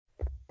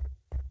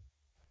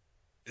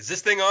Is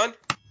this thing on?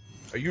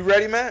 Are you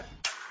ready, Matt?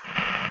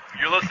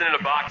 You're listening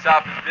to Box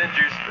Office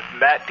Bingers with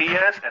Matt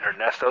Diaz and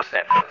Ernesto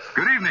Santos.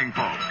 Good evening,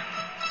 folks.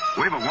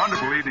 We have a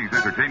wonderful evening's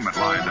entertainment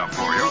lined up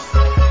for you.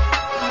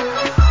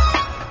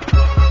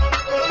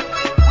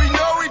 We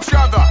know each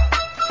other.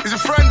 He's a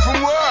friend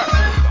from work.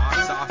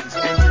 Box Office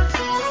Bingers.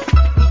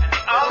 And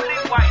the only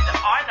way that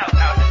I know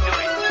how to do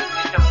it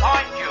is to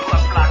find you a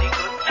bloody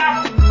good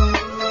dump.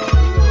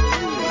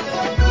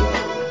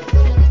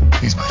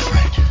 He's my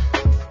friend.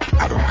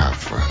 I don't have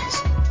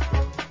friends.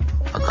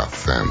 I got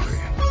family.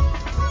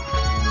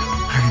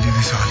 I can do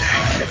this all day.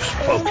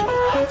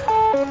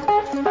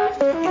 You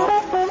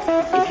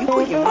know, if you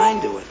put your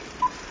mind to it,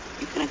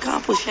 you can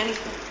accomplish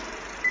anything.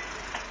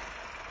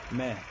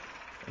 Man,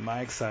 am I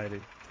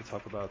excited to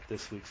talk about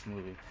this week's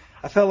movie.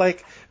 I felt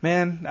like,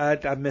 man,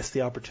 I missed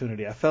the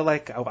opportunity. I felt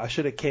like I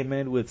should have came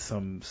in with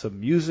some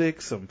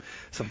music, some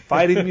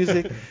fighting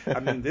music.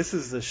 I mean, this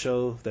is the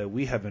show that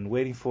we have been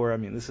waiting for. I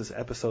mean, this is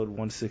episode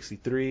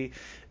 163.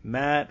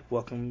 Matt,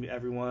 welcome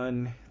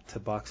everyone to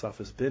Box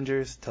Office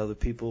Bingers. Tell the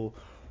people,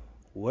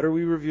 what are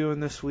we reviewing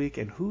this week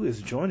and who is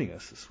joining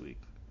us this week?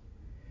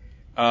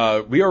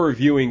 We are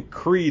reviewing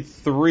Creed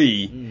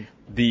 3,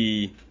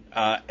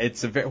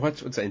 it's a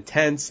what's an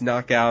intense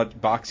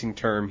knockout boxing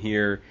term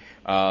here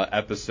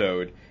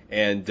episode,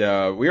 and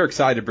we are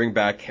excited to bring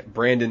back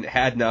Brandon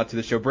Hadnot to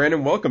the show.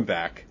 Brandon, welcome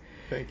back.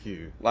 Thank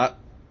you.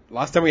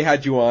 Last time we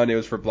had you on, it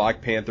was for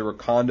Black Panther: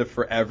 Wakanda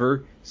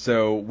Forever.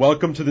 So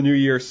welcome to the new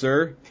year,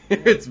 sir.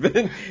 It's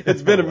been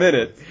a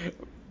minute,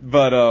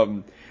 but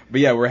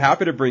yeah, we're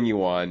happy to bring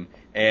you on.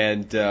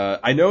 And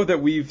I know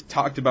that we've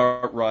talked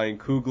about Ryan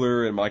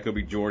Coogler and Michael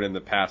B. Jordan in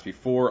the past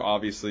before,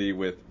 obviously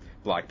with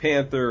Black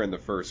Panther and the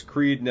first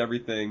Creed and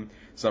everything.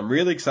 So I'm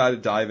really excited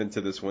to dive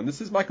into this one. This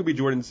is Michael B.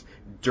 Jordan's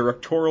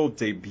directorial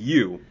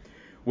debut,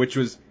 which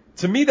was,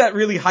 to me, that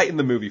really heightened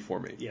the movie for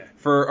me. Yeah.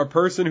 For a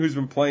person who's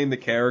been playing the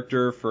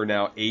character for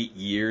now 8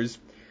 years,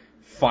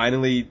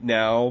 finally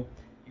now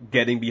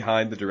getting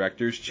behind the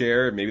director's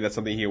chair, maybe that's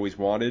something he always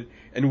wanted,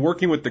 and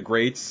working with the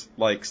greats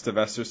like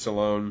Sylvester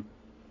Stallone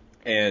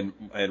and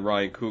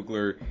Ryan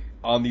Coogler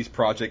on these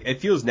projects,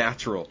 it feels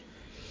natural.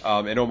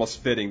 And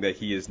almost fitting that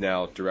he is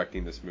now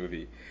directing this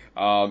movie.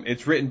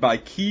 It's written by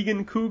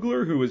Keegan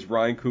Coogler, who is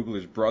Ryan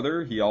Coogler's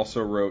brother. He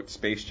also wrote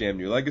Space Jam: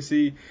 New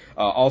Legacy.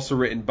 Also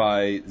written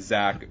by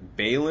Zach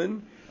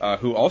Balan,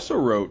 who also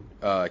wrote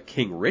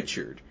King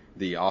Richard,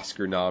 the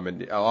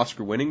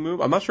Oscar-winning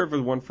movie. I'm not sure if it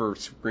was one for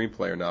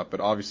screenplay or not,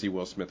 but obviously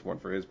Will Smith won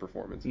for his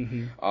performance.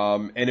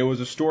 Mm-hmm. And it was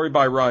a story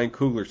by Ryan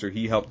Coogler, so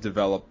he helped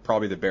develop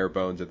probably the bare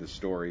bones of the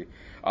story.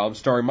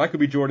 Starring Michael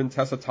B. Jordan,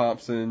 Tessa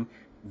Thompson,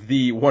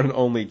 the one and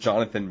only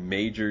Jonathan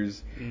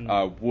Majors,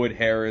 Wood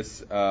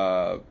Harris,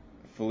 Felicia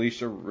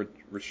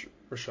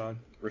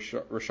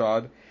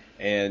Rashad,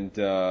 and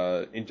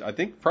I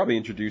think probably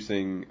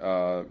introducing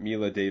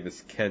Mila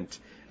Davis Kent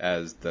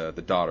as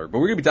the daughter. But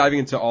we're going to be diving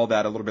into all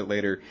that a little bit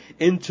later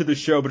into the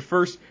show. But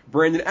first,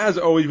 Brandon, as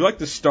always, we like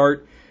to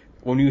start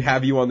when we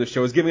have you on the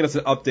show is giving us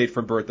an update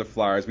from Birth of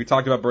Flowers. We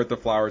talked about Birth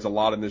of Flowers a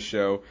lot in this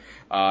show.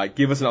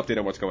 Give us an update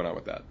on what's going on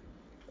with that.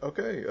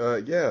 Okay,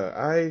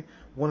 I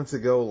wanted to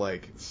go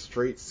like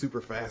straight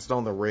super fast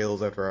on the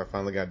rails after I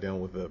finally got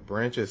done with the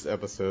Branches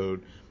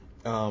episode,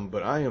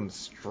 but I am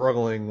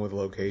struggling with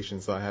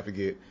locations, so I have to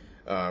get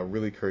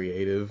really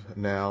creative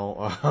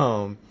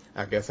now.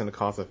 I guess in a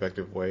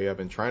cost-effective way. I've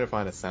been trying to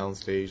find a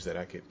soundstage that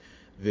I could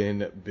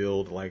then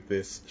build like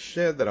this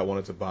shed that I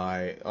wanted to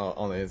buy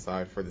on the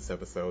inside for this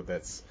episode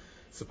that's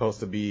supposed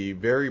to be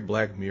very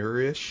Black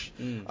Mirror-ish.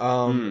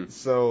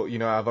 So, you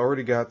know, I've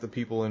already got the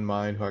people in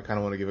mind who I kind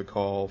of want to give a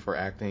call for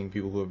acting,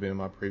 people who have been in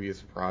my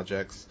previous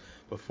projects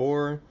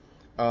before.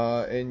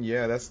 And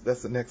yeah, that's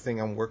the next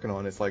thing I'm working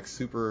on. It's like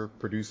super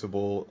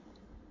producible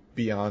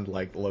beyond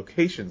like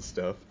location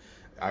stuff.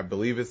 I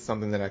believe it's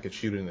something that I could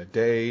shoot in a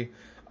day,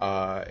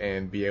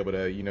 and be able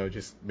to, you know,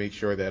 just make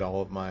sure that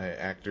all of my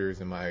actors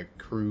and my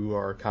crew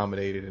are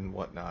accommodated and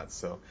whatnot.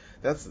 So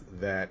that's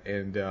that.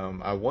 And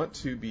I want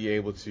to be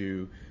able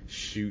to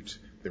shoot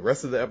the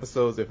rest of the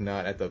episodes, if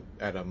not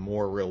at a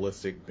more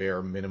realistic,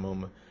 bare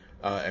minimum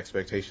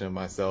expectation of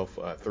myself,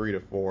 3 to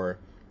 4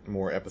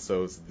 more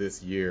episodes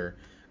this year.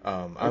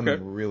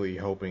 I'm really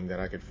hoping that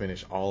I could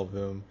finish all of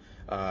them.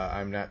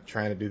 I'm not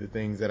trying to do the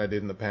things that I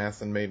did in the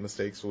past and made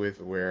mistakes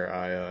with, where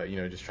I,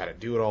 just try to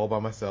do it all by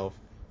myself.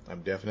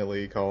 I'm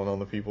definitely calling on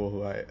the people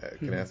who I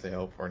can ask to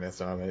help. Or next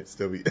time I might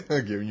still be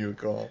giving you a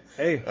call.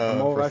 Hey,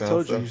 I'm over. I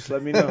told you. Just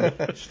let me know.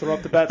 Just throw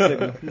up the bat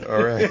signal.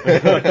 All right.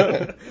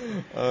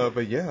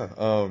 But yeah,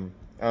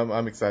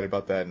 I'm excited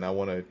about that, and I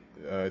want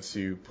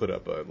to put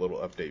up a little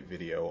update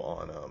video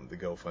on the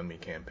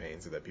GoFundMe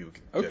campaign so that people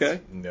can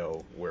just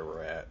know where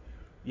we're at.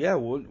 Yeah,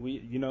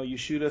 you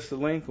shoot us the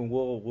link, and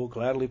we'll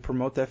gladly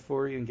promote that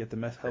for you and get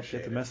help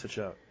get the message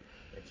out.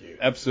 Thank you.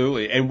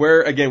 Absolutely. And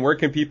where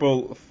can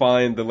people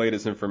find the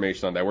latest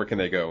information on that? Where can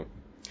they go?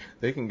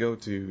 They can go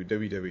to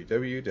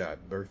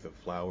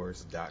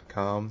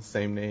www.birthofflowers.com,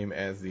 same name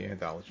as the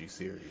anthology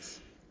series.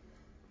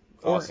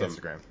 Awesome. Or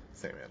Instagram,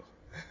 same handle.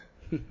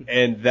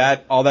 And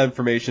all that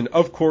information,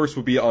 of course,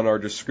 will be on our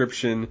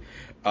description,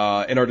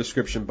 in our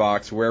description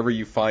box, wherever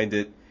you find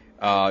it,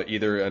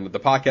 either in the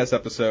podcast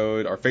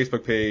episode, our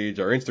Facebook page,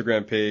 our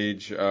Instagram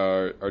page,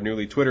 our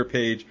newly Twitter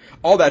page,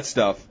 all that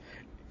stuff.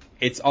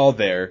 It's all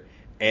there.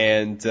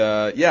 And,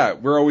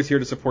 we're always here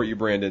to support you,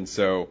 Brandon.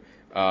 So,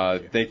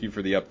 thank you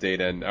for the update.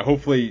 And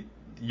hopefully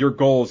your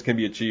goals can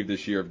be achieved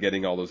this year of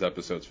getting all those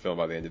episodes filmed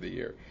by the end of the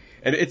year.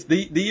 And it's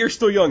the year's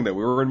still young though.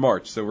 We were in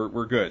March, so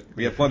we're good.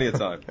 We have plenty of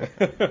time.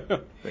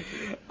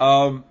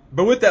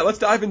 But with that, let's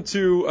dive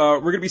into. We're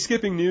going to be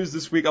skipping news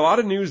this week. A lot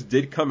of news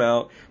did come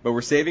out, but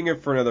we're saving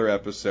it for another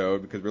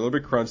episode because we're a little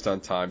bit crunched on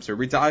time. So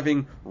we're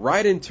diving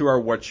right into our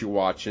what you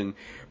watching.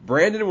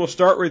 Brandon, we'll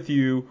start with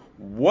you.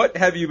 What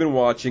have you been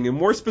watching, and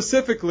more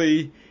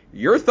specifically,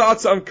 your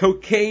thoughts on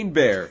Cocaine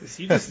Bear?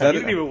 You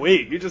didn't even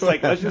wait. You're just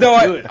like, let's just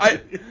do it.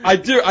 I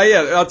do.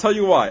 I'll tell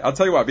you why.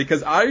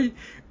 Because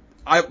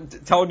I'm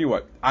telling you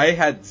what, I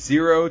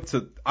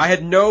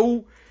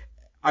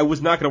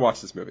was not going to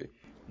watch this movie.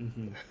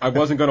 Mm-hmm. I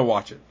wasn't going to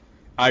watch it.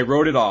 I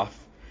wrote it off.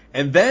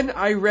 And then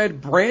I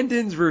read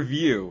Brandon's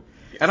review,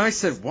 and I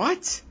said,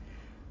 what?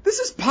 This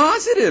is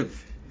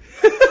positive.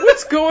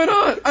 What's going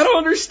on? I don't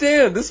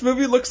understand. This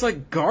movie looks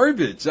like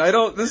garbage.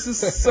 This is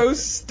so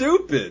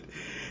stupid.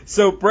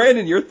 So,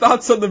 Brandon, your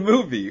thoughts on the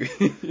movie?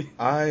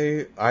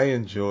 I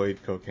enjoyed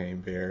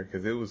Cocaine Bear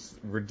because it was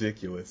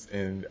ridiculous,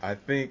 and I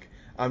think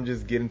I'm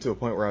just getting to a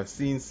point where I've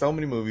seen so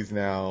many movies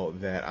now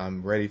that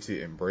I'm ready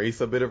to embrace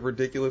a bit of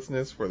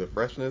ridiculousness for the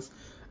freshness.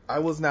 I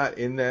was not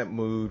in that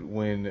mood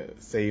when,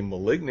 say,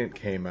 Malignant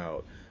came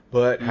out.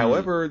 But,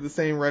 however, the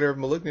same writer of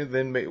Malignant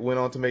then went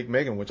on to make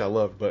Megan, which I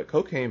loved. But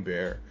Cocaine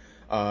Bear,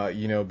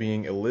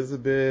 being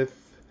Elizabeth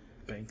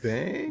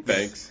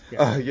Banks.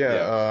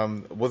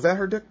 Was that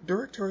her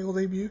directorial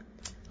debut?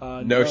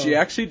 No, she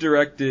actually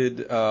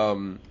directed.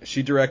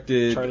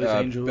 Charlie's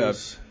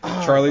Angels.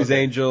 Charlie's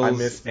Angels. I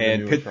missed the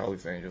new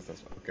Charlie's Angels.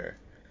 That's okay.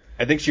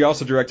 I think she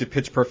also directed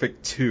Pitch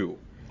Perfect 2.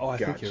 Oh, I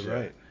think you're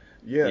right.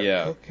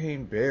 Yeah.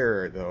 Cocaine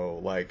Bear,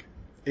 though,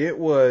 it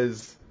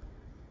was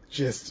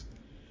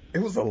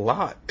a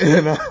lot.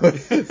 And I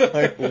was just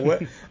like,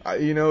 what?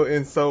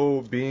 And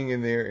so being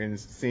in there and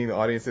seeing the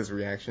audience's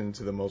reaction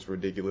to the most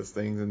ridiculous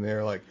things in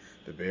there, like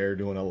the bear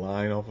doing a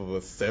line off of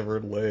a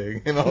severed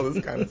leg and all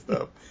this kind of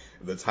stuff.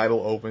 The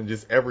title open,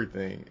 just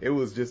everything. It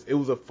was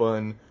a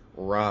fun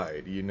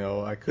ride,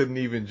 I couldn't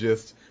even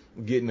just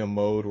get in a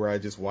mode where I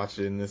just watched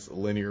it in this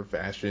linear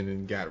fashion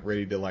and got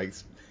ready to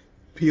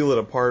peel it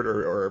apart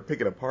or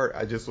pick it apart.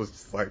 I just was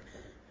just like,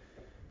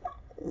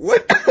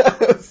 what?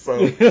 So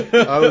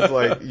I was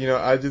like,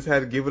 I just had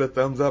to give it a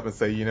thumbs up and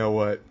say, you know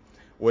what?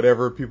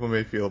 Whatever people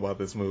may feel about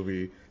this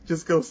movie,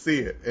 just go see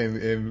it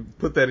and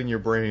put that in your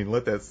brain.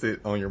 Let that sit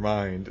on your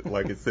mind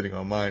like it's sitting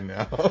on mine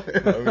now.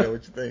 Let me know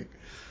what you think.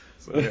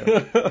 So,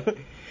 yeah.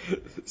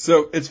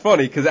 So it's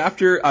funny because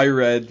after I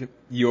read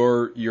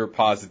your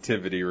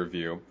positivity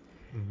review,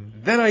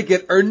 then I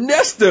get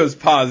Ernesto's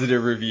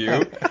positive review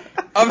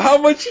of how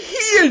much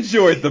he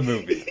enjoyed the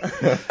movie.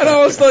 And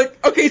I was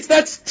like, okay, so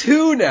that's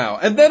 2 now.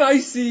 And then I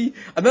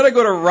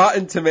go to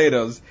Rotten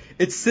Tomatoes.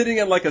 It's sitting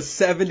at a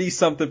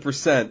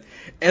 70-something%.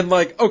 And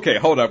okay,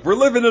 hold up. We're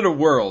living in a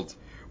world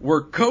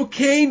where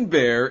Cocaine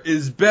Bear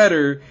is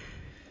better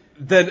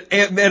than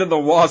Ant-Man and the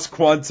Wasp: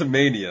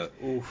 Quantumania.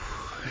 Oof.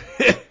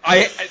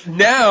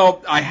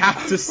 I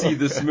have to see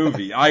this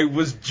movie. I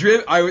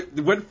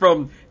went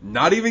from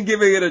not even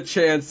giving it a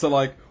chance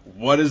to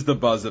what is the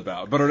buzz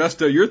about? But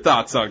Ernesto, your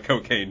thoughts on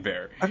Cocaine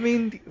Bear? I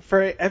mean,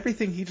 for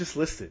everything he just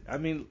listed,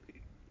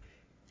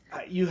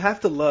 you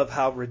have to love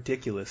how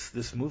ridiculous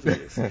this movie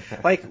is.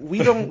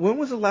 When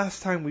was the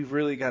last time we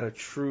really got a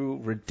true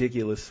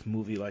ridiculous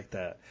movie like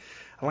that?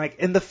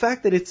 And the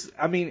fact that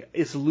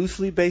it's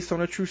loosely based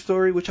on a true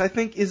story, which I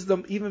think is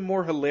the even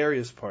more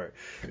hilarious part.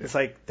 Yeah. It's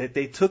that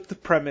they took the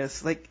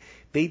premise,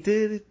 they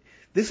did.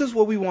 This is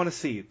what we want to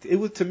see.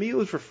 To me, it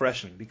was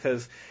refreshing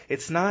because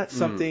it's not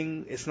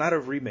something. It's not a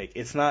remake.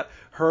 It's not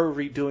her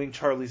redoing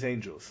Charlie's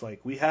Angels.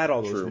 We had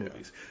all those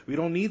movies. We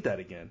don't need that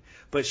again.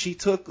 But she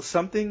took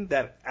something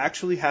that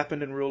actually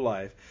happened in real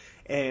life,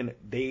 and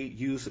they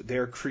used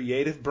their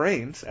creative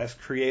brains as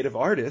creative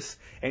artists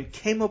and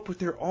came up with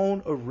their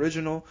own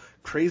original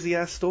crazy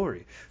ass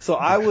story. So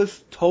I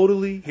was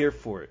totally here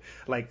for it.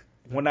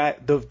 When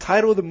the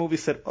title of the movie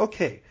said,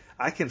 okay,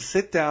 I can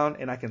sit down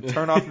and I can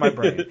turn off my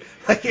brain,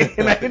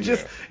 and I can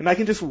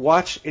just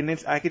watch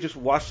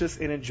this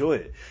and enjoy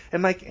it.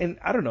 And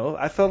I don't know,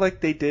 I felt like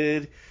they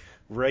did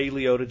Ray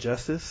Liotta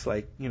justice,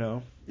 kind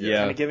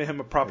of giving him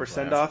a proper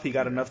send off. He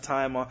got enough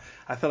time on.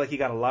 I felt like he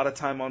got a lot of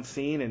time on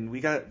scene, and we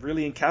got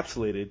really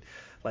encapsulated.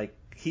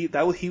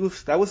 That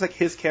was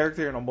his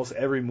character in almost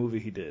every movie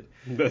he did.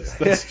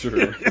 That's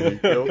true. He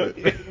killed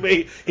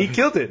it. He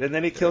killed it, and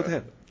then it killed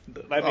him.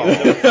 But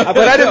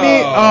I didn't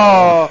mean.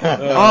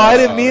 I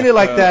didn't mean it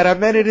like that. I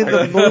meant it in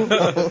the movie.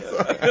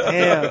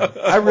 Damn,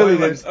 I really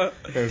didn't.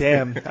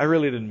 Damn, I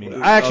really didn't mean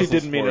it. I actually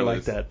didn't mean it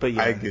like that. But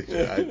yeah, I get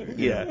you.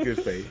 Yeah,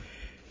 good faith.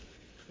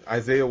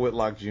 Isaiah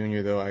Whitlock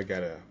Jr. though, I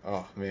gotta.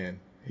 Oh man,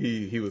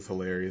 He was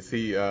hilarious.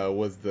 He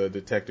was the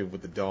detective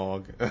with the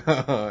dog.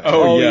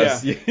 Oh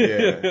yes.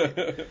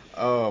 Yeah.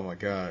 Oh my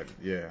God.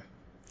 Yeah.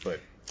 But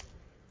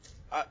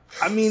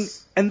I mean,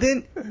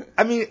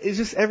 it's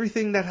just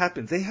everything that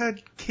happens. They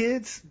had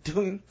kids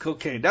doing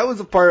cocaine. That was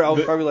the part I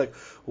was probably like,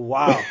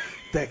 wow.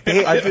 I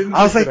didn't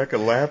I was think like, I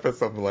could laugh at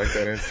something like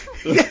that.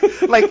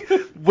 yeah, like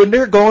when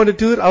they're going to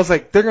do it, I was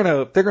like,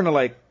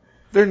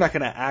 they're not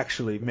gonna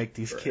actually make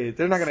these kids.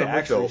 They're not gonna Some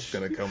actually. adult's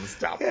gonna come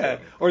stop them.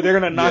 Or they're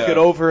gonna knock it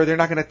over. They're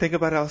not gonna think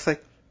about it. I was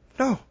like,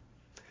 no,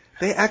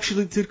 they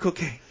actually did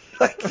cocaine.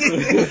 Like,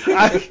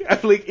 I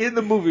like in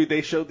the movie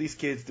they showed these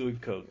kids doing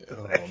coke.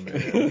 Oh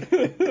man.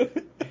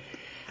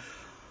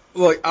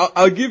 Look,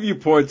 I'll give you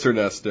points,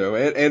 Ernesto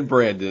and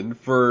Brandon,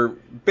 for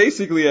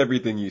basically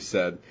everything you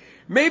said.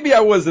 Maybe I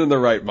wasn't in the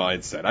right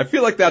mindset. I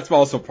feel like that's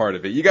also part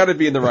of it. You got to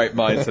be in the right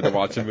mindset to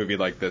watch a movie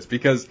like this,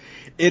 because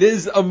it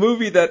is a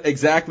movie that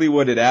exactly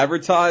what it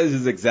advertised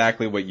is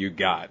exactly what you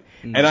got.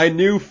 And I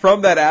knew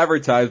from that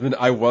advertisement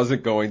I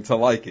wasn't going to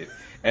like it.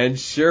 And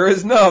sure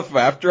enough,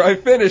 after I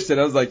finished it,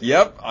 I was like,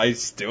 yep, I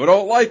still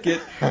don't like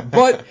it.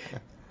 But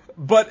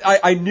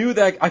I knew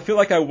that. I feel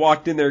like I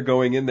walked in there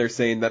going in there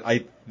saying that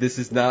this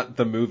is not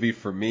the movie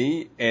for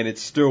me, and it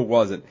still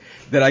wasn't.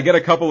 Did I get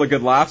a couple of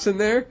good laughs in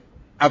there?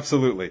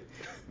 Absolutely.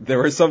 There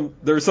were some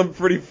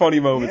pretty funny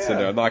moments in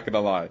there, I'm not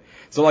gonna lie.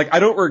 So like I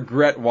don't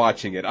regret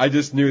watching it. I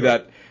just knew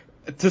that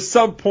to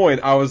some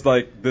point I was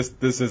like,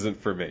 this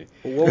isn't for me.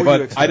 What were but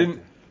you expecting? I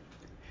didn't.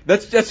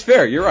 That's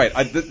fair. You're right.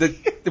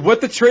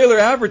 What the trailer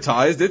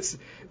advertised, it's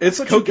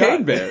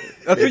Cocaine Bear.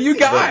 That's what you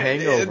got. The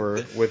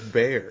Hangover with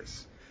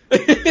bears.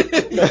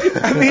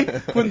 I mean,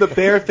 when the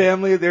Bear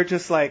family, they're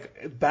just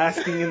like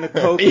basking in the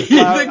coke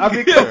cloud.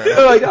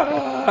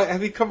 I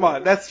mean, come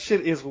on, that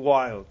shit is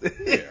wild.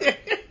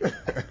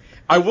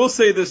 I will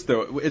say this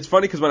though, it's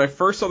funny because when I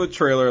first saw the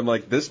trailer, I'm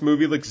like, this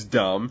movie looks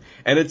dumb,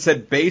 and it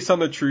said based on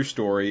the true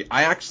story.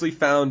 I actually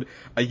found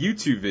a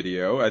YouTube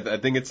video. I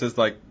think it says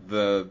like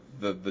the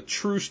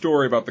true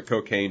story about the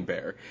Cocaine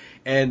Bear,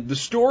 and the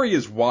story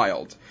is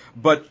wild.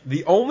 But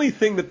the only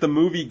thing that the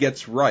movie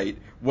gets right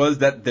was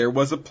that there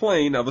was a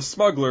plane of a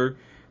smuggler.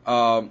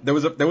 There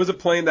was a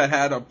plane that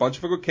had a bunch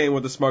of cocaine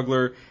with a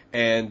smuggler,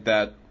 and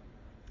that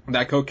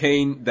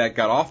cocaine that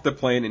got off the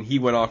plane and he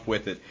went off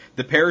with it.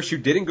 The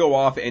parachute didn't go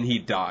off and he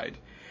died.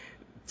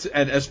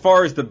 And as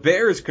far as the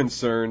bear is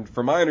concerned,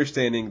 from my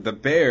understanding, the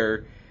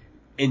bear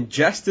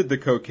ingested the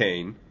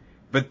cocaine,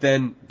 but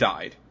then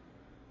died.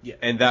 Yeah.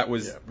 And that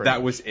was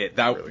it.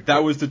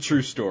 That was the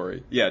true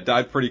story. Yeah,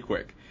 died pretty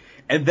quick.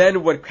 And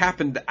then what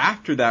happened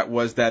after that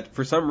was that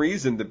for some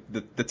reason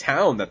the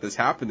town that this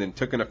happened in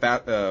took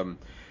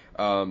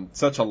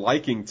such a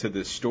liking to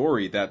this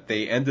story that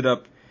they ended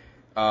up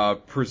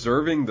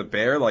preserving the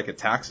bear like a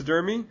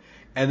taxidermy,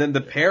 and then the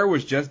bear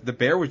was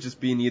just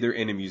being either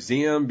in a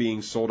museum,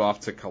 being sold off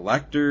to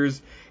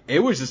collectors. It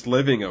was just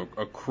living a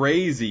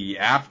crazy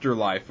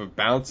afterlife of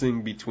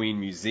bouncing between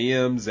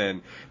museums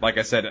and, like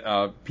I said,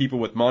 people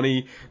with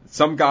money.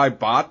 Some guy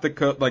bought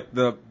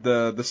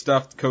the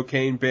stuffed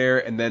cocaine bear,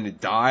 and then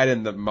it died,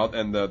 and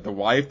the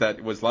wife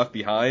that was left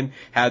behind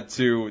had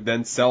to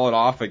then sell it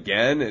off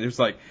again. And it was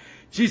like,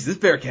 geez, this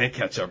bear can't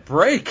catch a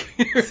break.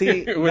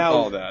 See, with now,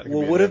 all that.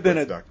 What would have been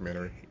a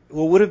documentary.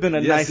 What would have been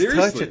a nice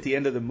seriously. touch at the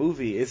end of the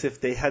movie is if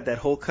they had that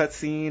whole cut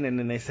scene, and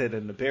then they said,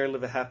 "And the bear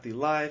live a happy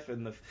life,"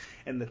 and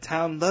the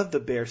town loved the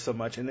bear so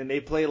much, and then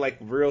they play like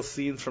real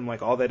scenes from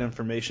like all that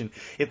information.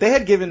 If they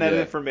had given that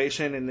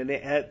information, and then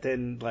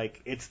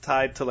it's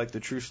tied to like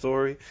the true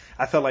story,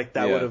 I felt like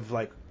that would have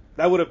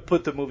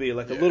put the movie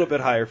like a little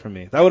bit higher for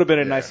me. That would have been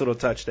a nice little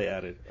touch they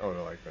added. Oh,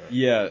 I like that.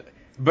 Yeah.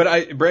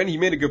 But Brandon, you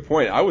made a good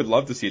point. I would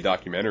love to see a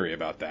documentary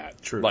about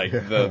that. True. Like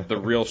the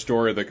real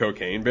story of the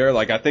cocaine bear.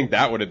 Like I think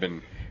that would have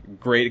been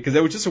great because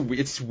it was just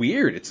it's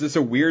weird. It's just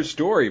a weird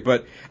story.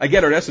 But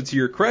again, Ernesto, to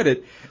your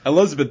credit,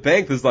 Elizabeth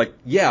Banks is like,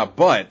 yeah,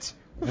 but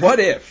what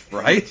if,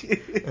 right?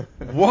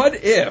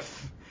 What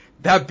if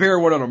that bear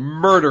went on a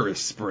murderous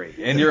spree?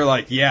 And you're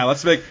like, yeah,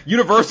 let's make.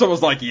 Universal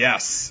was like,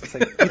 yes. It's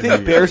like, you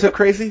think bears are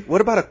crazy?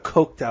 What about a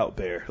coked out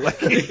bear?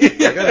 Like, I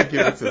gotta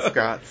give it to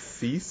Scott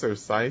Cease or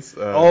Sice.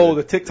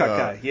 The TikTok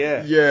guy.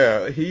 Yeah.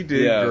 Yeah, he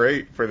did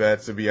great for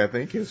that to be, I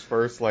think, his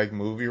first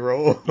movie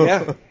role.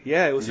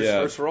 Yeah, it was his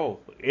first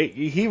role.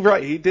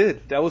 He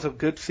did. That was a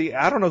good scene.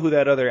 I don't know who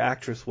that other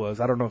actress was.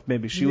 I don't know if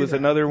maybe she was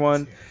another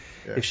one.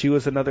 Yeah. If she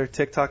was another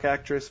TikTok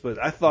actress,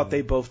 but I thought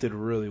they both did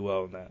really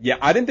well in that. Yeah,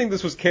 I didn't think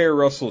this was Kerry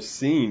Russell's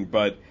scene,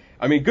 but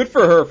I mean, good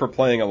for her for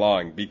playing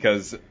along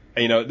because,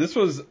 this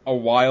was a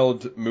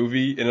wild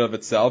movie in and of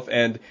itself,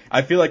 and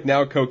I feel like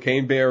now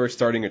Cocaine Bear is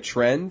starting a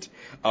trend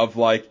of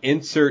like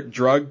insert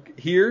drug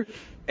here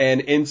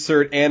and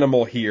insert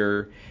animal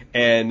here,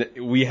 and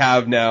we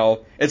have now.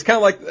 It's kind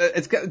of like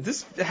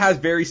this has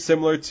very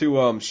similar to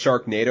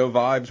Sharknado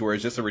vibes, where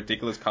it's just a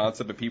ridiculous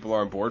concept and people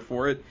are on board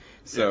for it.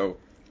 So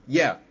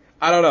yeah.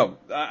 I don't know.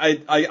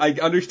 I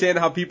understand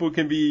how people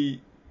can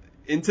be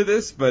into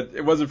this, but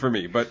it wasn't for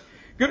me. But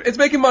Good. It's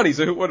making money,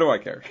 so what do I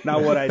care? Now,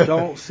 what I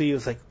don't see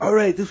is like, all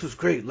right, this was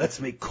great.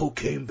 Let's make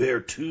Cocaine Bear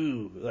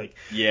 2. Like,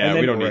 Yeah,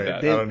 we don't need that.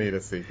 I don't need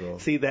a sequel.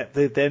 See that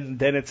then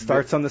it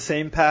starts on the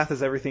same path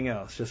as everything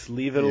else. Just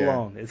leave it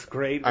alone. It's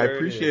great. I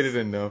appreciate it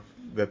enough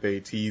that they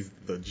teased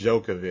the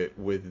joke of it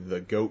with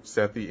the goats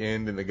at the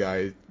end and the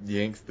guy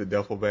yanks the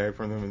duffel bag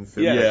from them and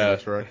sits back in the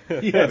truck.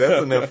 Yeah.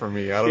 That's enough for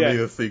me. I don't need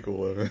a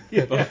sequel of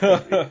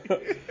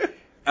it.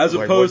 As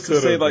opposed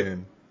to say like.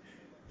 Been.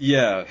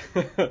 Yeah.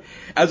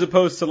 As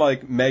opposed to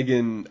like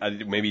Megan,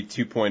 maybe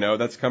 2.0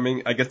 that's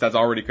coming. I guess that's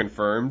already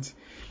confirmed.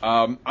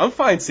 I'm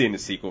fine seeing a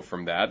sequel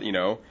from that, you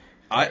know.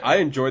 I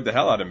enjoyed the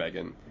hell out of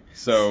Megan.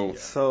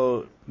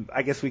 So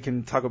I guess we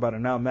can talk about it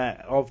now,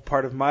 Matt.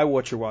 Part of my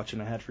What You're Watching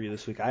I had for you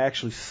this week. I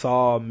actually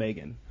saw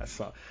Megan.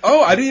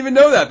 Oh, I didn't even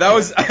know that.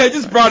 I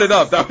just brought it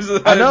up. I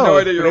had no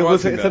idea you were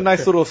watching that. It's a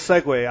nice little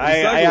segue.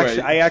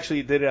 I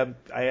actually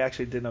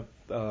did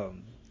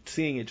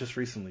seeing it just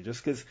recently,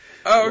 just because.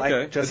 Oh,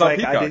 okay. Just it's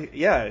like on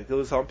Peacock. it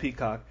was on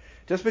Peacock.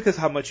 Just because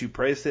how much you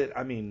praised it,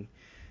 I mean,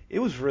 it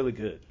was really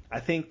good. I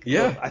think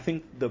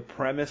the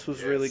premise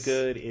was really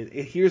good.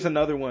 Here's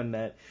another one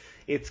that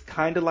it's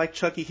kind of like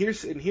Chucky.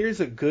 Here's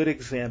a good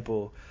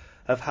example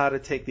of how to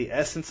take the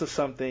essence of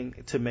something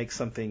to make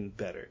something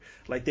better.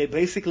 Like they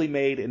basically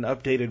made an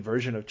updated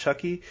version of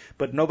Chucky,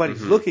 but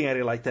nobody's looking at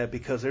it like that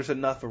because there's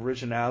enough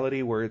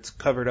originality where it's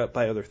covered up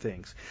by other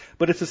things.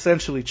 But it's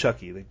essentially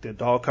Chucky. The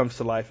doll comes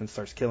to life and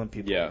starts killing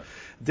people. Yeah.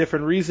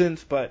 Different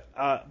reasons, but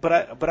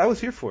I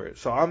was here for it.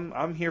 So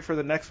I'm here for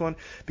the next one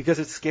because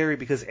it's scary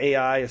because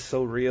AI is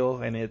so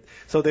real and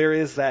so there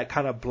is that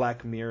kind of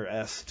Black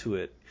Mirror-esque to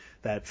it.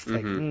 That's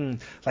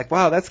like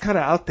wow, that's kind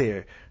of out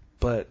there.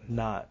 But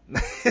not.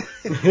 Right.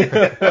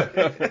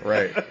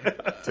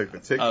 Took the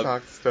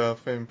TikTok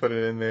stuff and put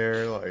it in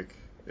there. Like,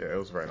 yeah, it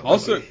was right on.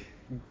 Also,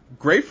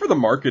 great for the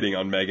marketing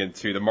on Megan,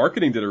 too. The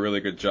marketing did a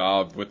really good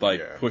job with,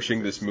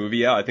 pushing this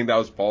movie out. I think that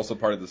was also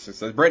part of the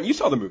success. Brent, you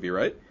saw the movie,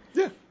 right?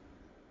 Yeah.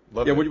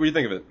 Loved it. What do you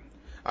think of it?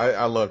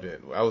 I loved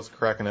it. I was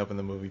cracking up in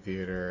the movie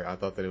theater. I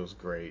thought that it was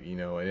great, you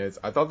know, and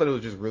I thought that it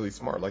was just really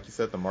smart. Like you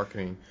said, the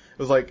marketing. It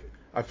was like,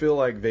 I feel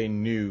like they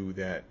knew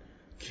that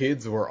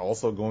kids were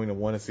also going to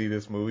want to see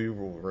this movie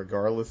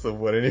regardless of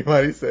what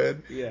anybody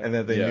said, and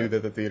that they knew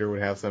that the theater would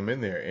have some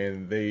in there,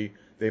 and they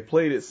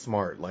played it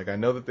smart. Like I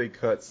know that they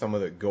cut some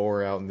of the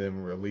gore out and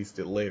then released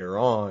it later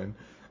on,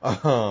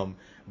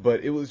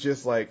 but it was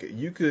just like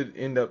you could,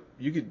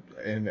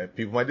 and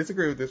people might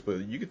disagree with this,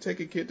 but you could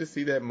take a kid to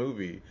see that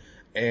movie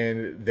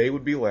and they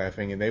would be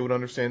laughing and they would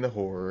understand the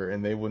horror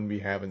and they wouldn't be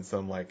having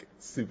some like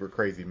super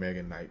crazy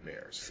Megan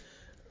nightmares.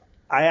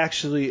 I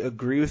actually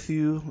agree with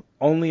you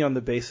only on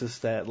the basis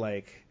that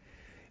like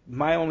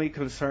my only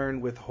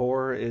concern with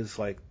horror is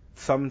like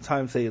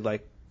sometimes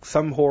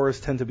some horrors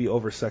tend to be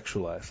over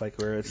sexualized, like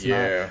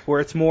where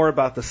it's more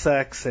about the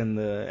sex and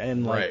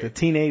the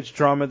teenage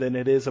drama than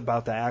it is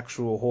about the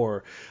actual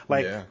horror.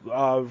 Like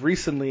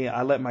recently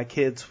I let my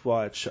kids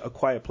watch A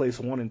Quiet Place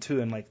 1 and 2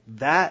 and like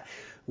that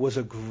was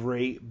a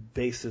great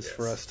basis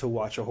for us to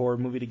watch a horror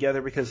movie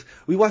together because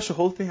we watched the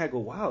whole thing. I go,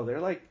 wow, there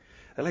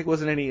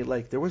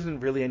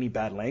wasn't really any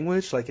bad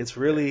language. Like it's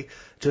really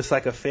just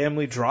like a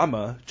family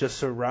drama just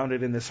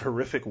surrounded in this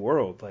horrific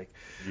world. Like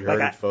you heard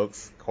it,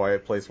 folks.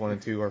 Quiet Place 1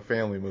 and 2 are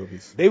family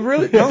movies. They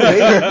really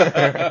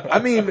I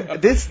mean,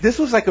 this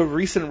was like a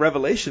recent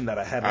revelation that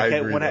I had.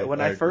 Like, when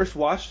I first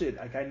watched it,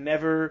 like I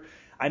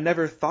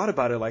never thought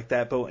about it like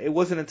that, but it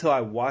wasn't until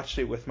I watched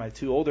it with my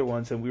two older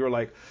ones and we were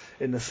like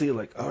in the sea,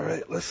 like, all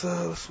right,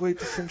 let's wait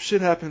till some shit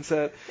happens.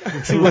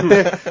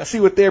 See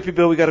what therapy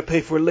bill we got to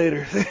pay for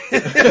later.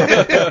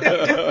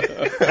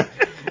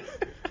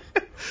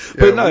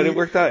 But no, it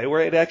worked out.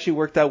 It actually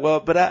worked out well.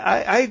 But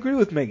I agree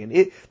with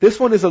Megan. This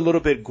one is a little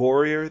bit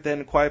gorier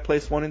than Quiet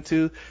Place 1 and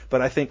 2,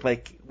 but I think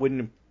like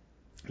when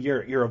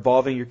you're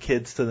evolving your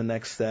kids to the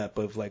next step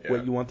of like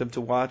what you want them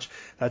to watch.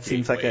 That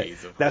seems like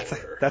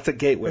that's a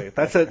gateway.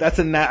 I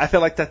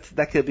feel like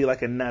that could be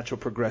like a natural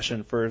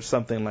progression for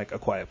something like A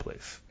Quiet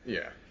Place.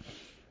 Yeah.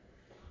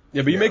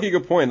 Yeah, but you make a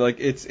good point. Like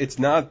it's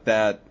not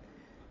that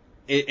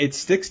it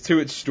sticks to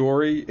its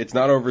story. It's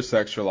not over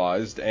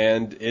sexualized,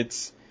 and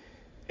it's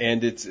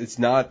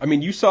not. I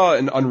mean, you saw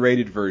an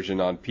unrated version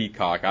on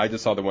Peacock. I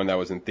just saw the one that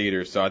was in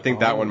theaters, so I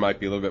think that one might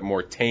be a little bit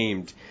more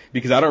tamed.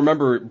 Because I don't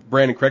remember,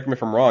 Brandon, correct me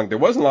if I'm wrong, there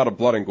wasn't a lot of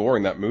blood and gore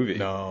in that movie.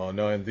 No,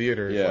 in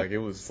theaters, like it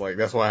was like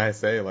that's why I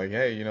say like,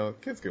 hey, you know,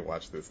 kids could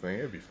watch this thing,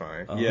 it'd be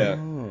fine. Yeah.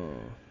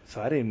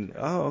 So I didn't.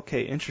 Oh,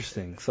 okay,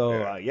 interesting. So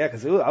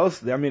because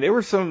there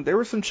was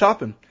some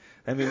chopping.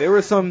 I mean, there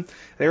was some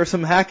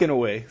hacking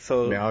away.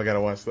 So now I gotta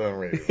watch the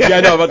unrated. Yeah,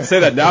 I know. I'm about to say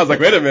that now. I was like,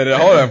 wait a minute,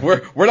 hold on.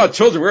 We're not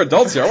children. We're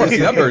adults here. I want to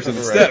see that version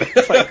instead.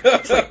 It's like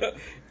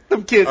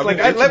them kids. I've been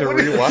itching to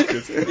rewatch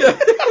this.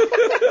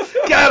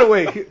 Get out of the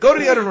way. Go to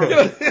the other room.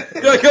 Go to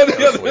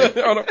the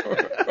other room.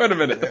 Wait a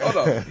minute. Hold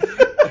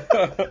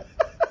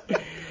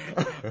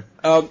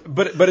on.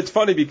 But it's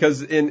funny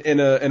because in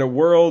a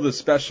world,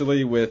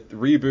 especially with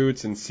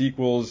reboots and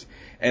sequels,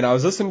 and I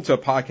was listening to a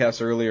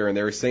podcast earlier, and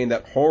they were saying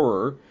that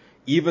horror,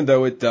 even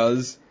though it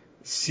does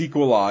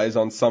sequelize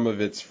on some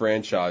of its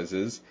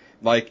franchises,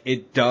 like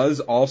it does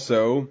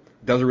a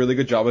really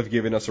good job of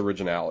giving us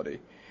originality.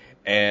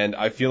 And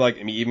I feel like,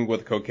 I mean, even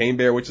with Cocaine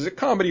Bear, which is a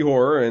comedy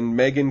horror, and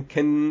Megan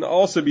can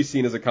also be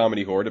seen as a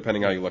comedy horror,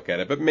 depending how you look at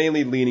it, but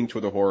mainly leaning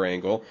toward the horror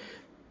angle.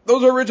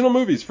 Those are original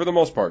movies for the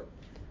most part.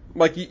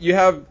 Like you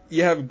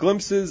have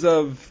glimpses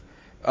of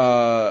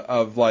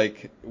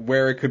like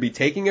where it could be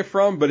taking it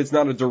from, but it's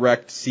not a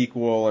direct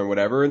sequel or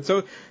whatever. And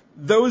so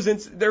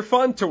they're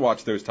fun to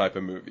watch, those type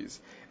of movies,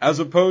 as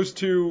opposed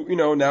to,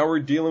 now we're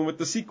dealing with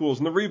the sequels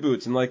and the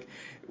reboots, and like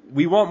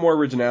we want more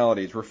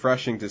originality. It's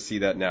refreshing to see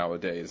that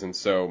nowadays. And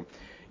so,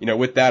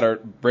 with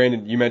that,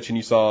 Brandon, you mentioned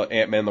you saw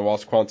Ant-Man and the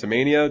Wasp: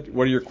 Quantumania.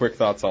 What are your quick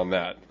thoughts on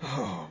that?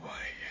 Oh boy.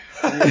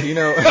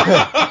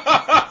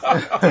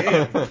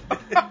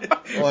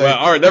 Well,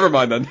 all right, never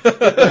mind then.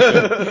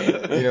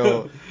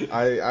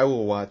 I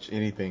will watch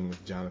anything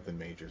with Jonathan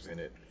Majors in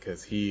it,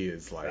 because he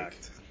is like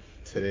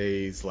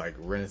today's like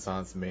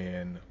Renaissance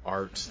man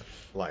art.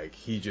 Like,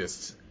 he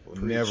just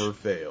never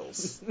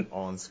fails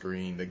on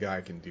screen. The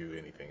guy can do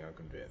anything, I'm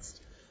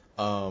convinced.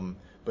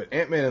 But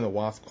Ant-Man and the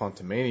Wasp: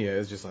 Quantumania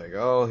is just like,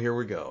 oh, here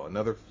we go,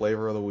 another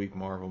flavor of the week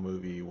Marvel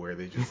movie where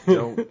they just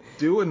don't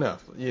do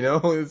enough.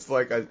 It's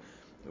like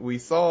we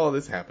saw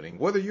this happening.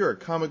 Whether you're a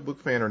comic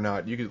book fan or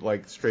not, you could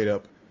like straight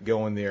up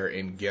go in there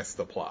and guess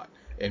the plot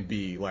and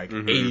be like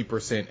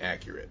 80%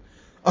 accurate.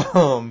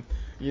 And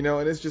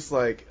it's just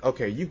like,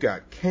 okay, you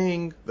got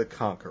Kang the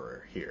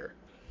Conqueror here.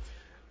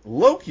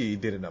 Loki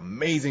did an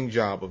amazing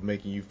job of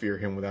making you fear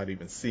him without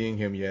even seeing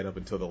him yet, up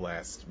until the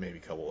last maybe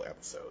couple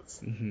episodes.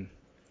 Mm-hmm.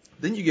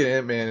 Then you get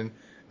Ant-Man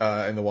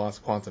and the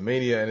Wasp: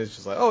 Quantumania, and it's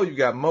just like, oh, you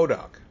got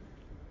MODOK.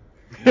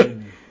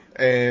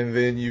 And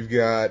then you've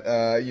got,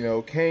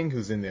 Kang,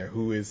 who's in there,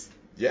 who is,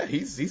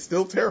 he's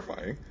still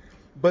terrifying.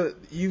 But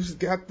you've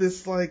got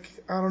this, like,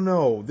 I don't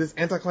know, this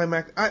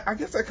anticlimactic. I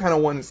guess I kind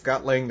of wanted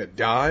Scott Lang to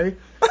die.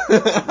 I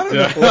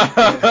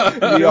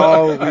don't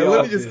know.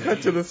 Let me just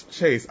cut to this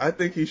chase. I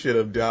think he should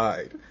have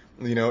died.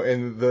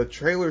 And the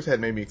trailers had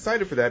made me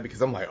excited for that,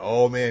 because I'm like,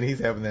 oh man, he's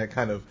having that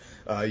kind of,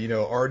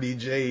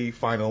 RDJ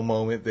final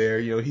moment there.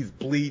 He's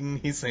bleeding.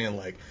 He's saying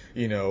like,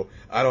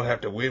 I don't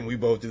have to win. We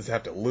both just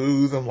have to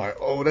lose. I'm like,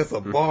 oh, that's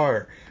a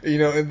bar.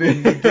 And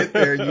then you get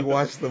there and you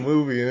watch the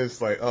movie and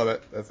it's like, oh,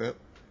 that's it.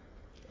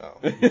 Oh.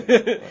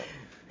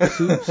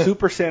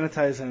 Super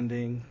sanitized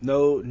ending.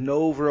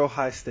 No real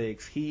high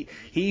stakes. He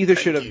either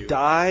should have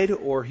died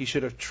or he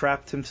should have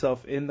trapped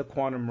himself in the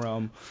quantum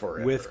realm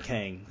forever with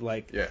Kang.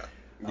 Like, yeah.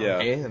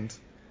 And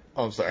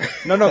I'm sorry.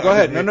 No, go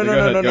ahead. No,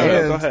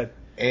 go ahead.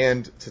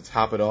 And to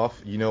top it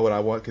off, you know what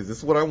I want? Because this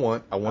is what I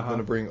want. I want them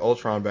to bring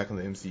Ultron back in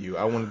the MCU.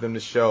 I wanted them to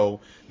show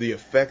the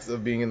effects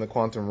of being in the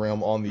quantum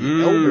realm on the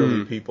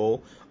elderly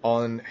people,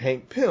 on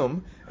Hank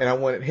Pym, and I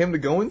wanted him to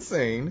go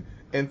insane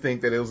and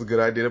think that it was a good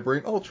idea to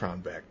bring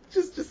Ultron back.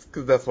 Just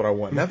because that's what I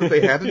want. Not that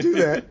they had to do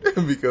that,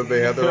 because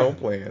they had their own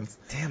plans.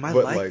 Damn, I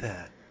like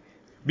that.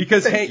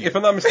 Because if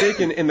I'm not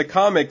mistaken, in the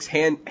comics,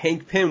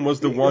 Hank Pym was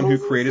the one who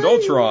created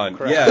Ultron.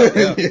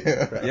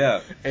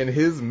 Yeah. And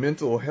his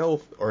mental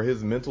health, or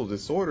his mental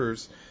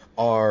disorders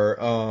are,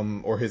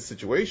 or his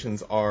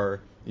situations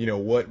are,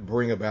 what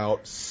bring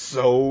about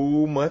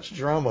so much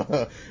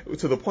drama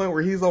to the point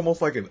where he's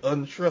almost like an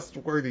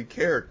untrustworthy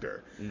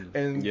character.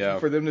 And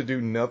for them to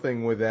do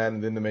nothing with that,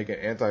 and then to make an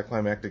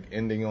anticlimactic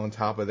ending on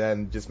top of that,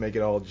 and just make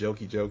it all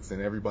jokey jokes and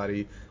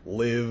everybody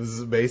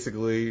lives,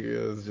 basically,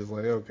 it's just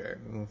like, okay.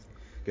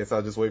 Guess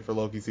I'll just wait for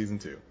Loki season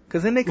 2.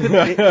 Because then they could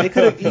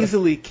have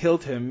easily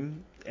killed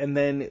him, and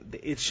then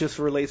it just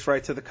relates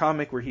right to the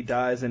comic where he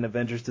dies and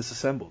Avengers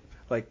Disassembled.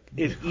 Like,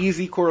 an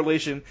easy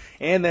correlation,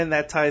 and then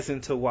that ties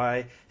into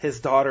why his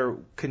daughter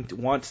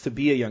wants to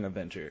be a Young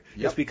Avenger.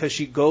 Yep. It's because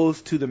she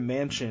goes to the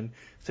mansion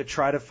to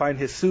try to find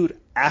his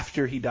suit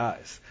after he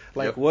dies.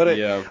 Like,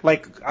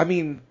 I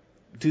mean,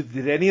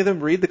 did any of them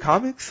read the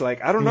comics?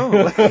 Like, I don't know.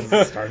 Like,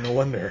 starting to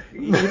wonder.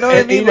 You know what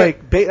I mean?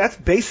 Like, that's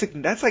basic.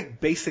 That's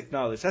like basic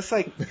knowledge. That's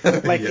like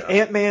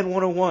Ant-Man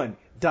 101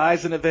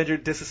 dies an Avenger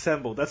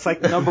Disassembled. That's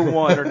like number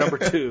 1 or number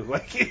 2.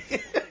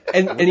 Like,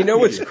 and you know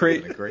what's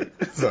crazy? Great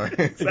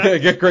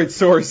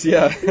source.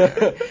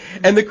 Yeah.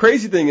 And the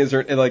crazy thing is,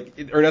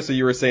 like Ernesto,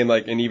 you were saying,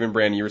 like, and even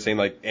Brandon, you were saying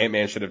like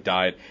Ant-Man should have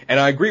died, and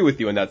I agree with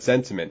you in that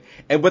sentiment.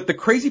 But the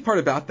crazy part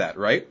about that,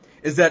 right,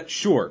 is that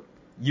sure,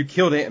 you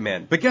killed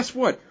Ant-Man, but guess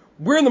what?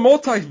 We're in the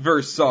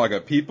multiverse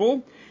saga,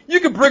 people. You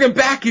can bring him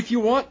back if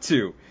you want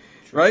to,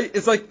 right?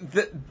 It's like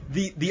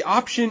the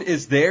option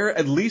is there,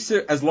 at least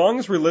as long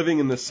as we're living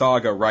in the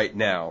saga right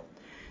now.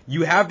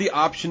 You have the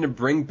option to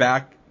bring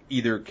back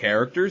either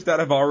characters that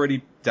have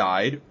already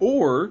died,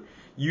 or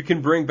you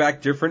can bring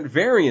back different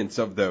variants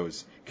of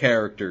those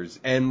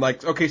characters. And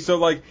like, okay, so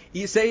like,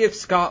 say if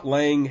Scott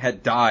Lang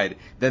had died,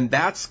 then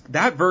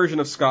that version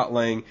of Scott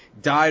Lang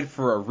died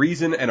for a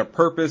reason and a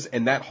purpose,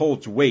 and that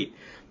holds weight.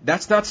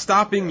 That's not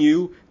stopping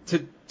you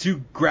to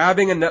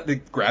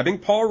grabbing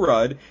Paul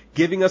Rudd,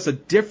 giving us a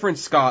different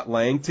Scott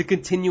Lang to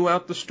continue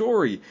out the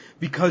story,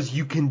 because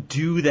you can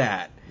do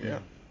that. Yeah.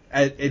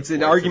 It's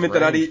an argument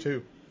that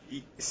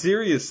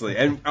Seriously,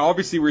 and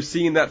obviously we're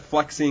seeing that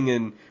flexing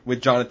in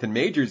with Jonathan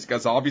Majors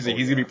because obviously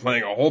he's gonna be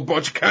playing a whole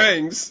bunch of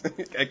Kangs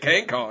at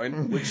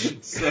KangCon,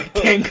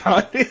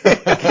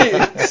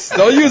 KangCon,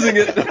 still using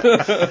it.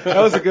 That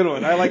was a good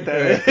one. I like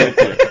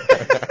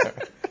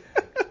that.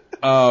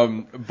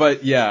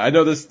 But yeah, I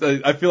know this.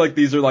 I feel like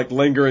these are like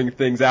lingering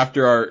things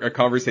after our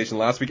conversation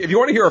last week. If you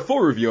want to hear a full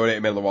review on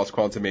Ant-Man and the Wasp: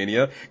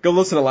 Quantumania, go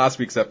listen to last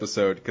week's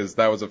episode because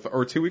that was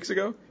or 2 weeks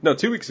ago. No,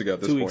 2 weeks ago. At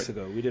this 2 point. weeks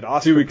ago, we did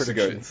Oscar 2 weeks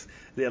predictions. ago.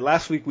 Yeah,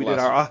 last week we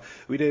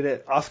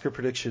did Oscar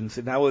predictions,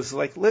 and I was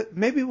like,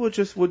 maybe we'll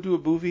do a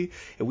movie,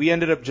 and we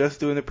ended up just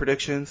doing the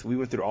predictions. We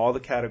went through all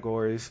the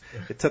categories.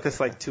 It took us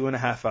like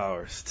 2.5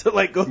 hours to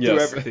like go through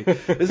everything.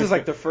 This is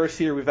like the first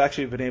year we've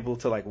actually been able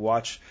to like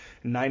watch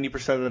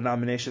 90% of the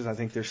nominations. I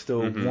think there's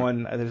still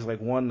one. There's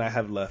like one I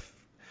have left,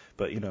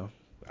 but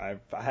I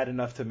had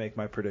enough to make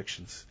my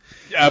predictions.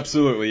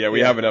 Absolutely, yeah, we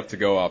have enough to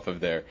go off of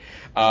there.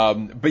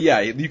 But yeah,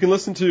 you can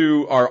listen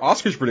to our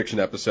Oscars prediction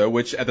episode,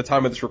 which at the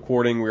time of this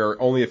recording, we are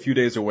only a few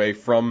days away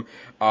from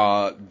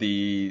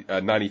the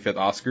 95th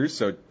Oscars,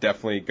 so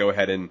definitely go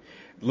ahead and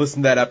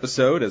listen to that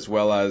episode as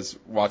well as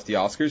watch the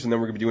Oscars, and then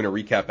we're going to be doing a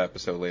recap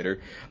episode later.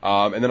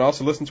 And then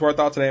also listen to our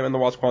thoughts on Ant-Man and the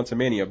Wasp: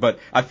 Quantumania. But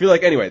I feel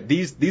like, anyway,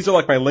 these are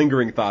like my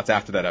lingering thoughts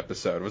after that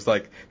episode. It was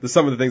like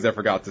some of the things I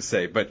forgot to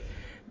say, but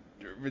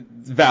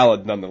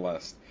valid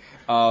nonetheless.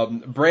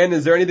 Brandon,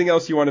 is there anything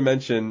else you want to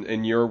mention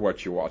in your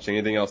what you watch?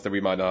 Anything else that we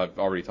might not have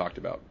already talked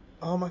about?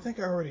 I think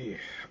I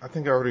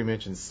already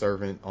mentioned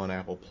Servant on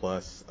Apple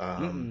Plus.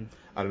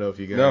 I don't know if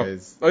you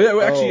guys. No. Oh yeah,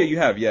 well, actually, yeah, you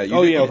have. Yeah.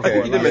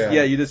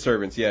 You did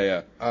Servants.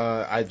 Yeah.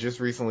 I just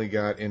recently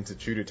got into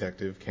True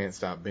Detective. Can't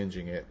stop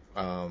binging it.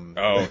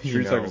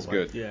 True Detective is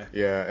good.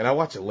 Yeah, and I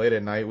watch it late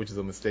at night, which is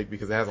a mistake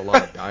because it has a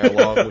lot of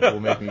dialogue, which will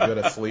make me go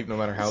to sleep no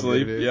matter how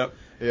good it is. Yep.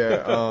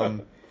 Yeah.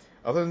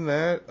 Other than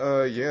that,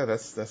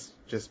 that's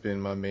just been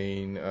my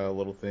main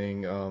little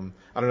thing.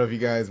 I don't know if you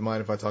guys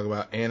mind if I talk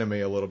about anime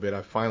a little bit.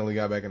 I finally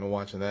got back into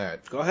watching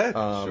that. Go ahead.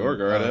 Sure,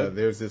 go right ahead.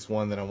 There's this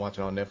one that I'm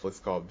watching on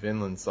Netflix called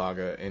Vinland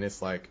Saga, and it's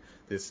like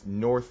this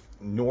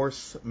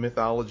Norse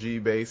mythology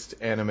based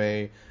anime,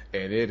 and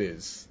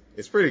it's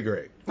pretty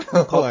great.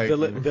 Called like,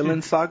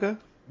 Vinland Saga?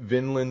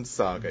 Vinland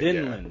Saga.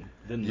 Vinland.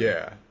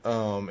 Yeah.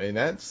 And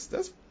that's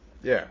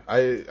yeah,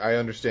 I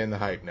understand the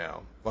hype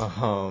now.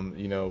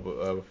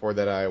 Before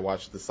that I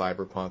watched the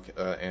Cyberpunk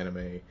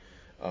anime.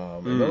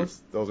 And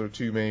those are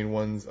two main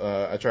ones.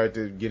 I tried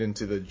to get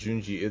into the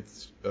Junji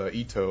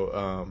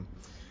Ito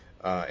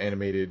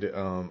animated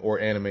or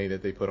anime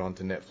that they put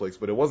onto Netflix,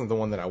 but it wasn't the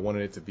one that I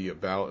wanted it to be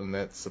about, and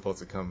that's supposed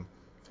to come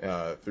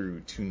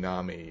through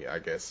Toonami, I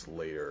guess,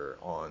 later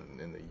on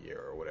in the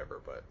year or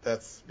whatever. But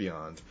that's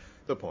beyond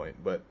the point.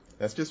 But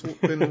that's just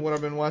been what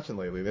I've been watching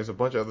lately. There's a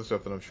bunch of other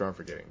stuff that I'm sure I'm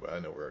forgetting, but I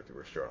know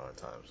we're short on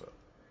time. So.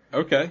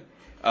 Okay.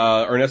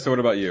 Ernesto, what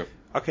about you?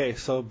 Okay,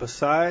 so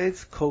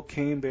besides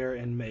Cocaine Bear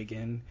and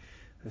Megan,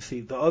 let's see,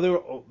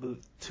 the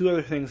two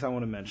other things I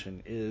want to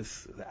mention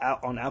is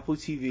on Apple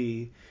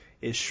TV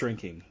is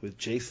Shrinking with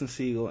Jason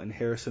Segel and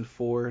Harrison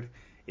Ford.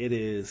 It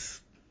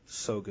is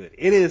so good.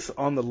 It is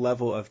on the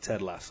level of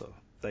Ted Lasso.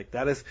 Like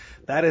that is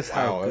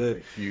how good.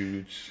 That's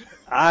huge.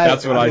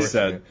 That's what I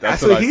said.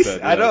 That's what I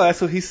said. I know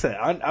that's what he said.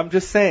 I'm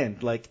just saying,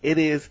 like it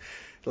is,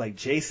 like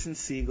Jason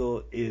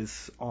Segel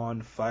is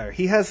on fire.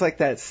 He has like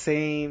that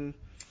same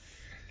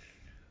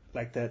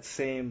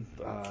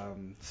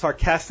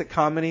sarcastic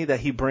comedy that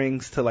he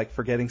brings to like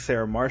Forgetting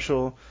Sarah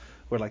Marshall,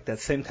 or like that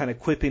same kind of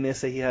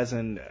quippiness that he has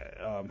in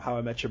How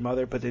I Met Your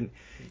Mother. But then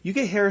you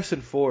get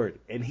Harrison Ford,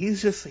 and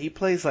he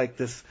plays like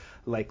this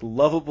like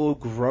lovable,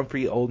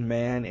 grumpy old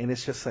man, and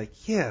it's just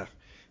like, yeah,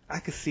 I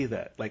could see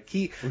that. Like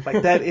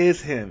that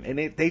is him, and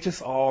they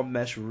just all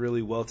mesh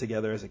really well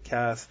together as a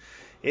cast.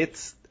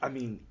 It's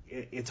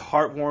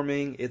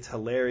heartwarming. It's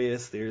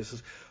hilarious.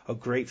 There's a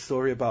great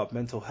story about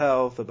mental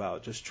health,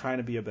 about just trying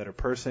to be a better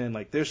person.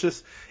 Like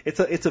it's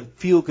a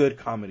feel good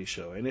comedy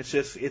show, and it's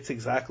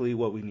exactly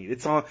what we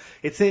need.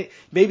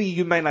 Maybe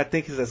you might not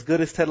think it's as good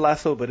as Ted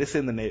Lasso, but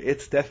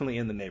it's definitely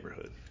in the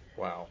neighborhood.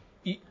 Wow.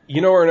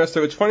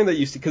 Ernesto, it's funny that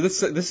you see,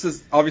 because this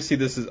is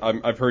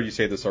I've heard you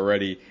say this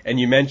already, and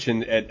you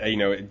mentioned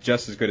it,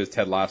 just as good as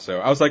Ted Lasso.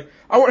 I was like,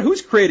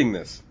 who's creating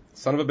this?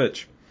 Son of a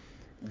bitch.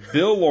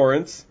 Bill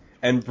Lawrence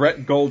and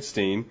Brett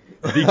Goldstein,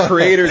 the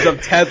creators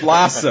of Ted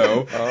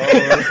Lasso,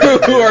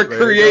 who are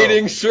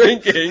creating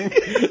Shrinking.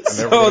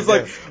 So I was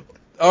like,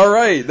 all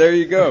right, there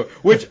you go.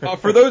 Which,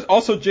 for those,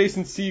 also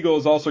Jason Segel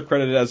is also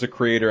credited as a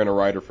creator and a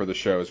writer for the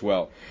show as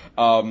well.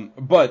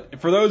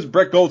 But for those,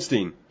 Brett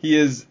Goldstein, he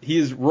is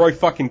Roy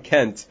fucking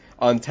Kent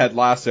on Ted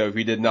Lasso, if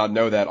you did not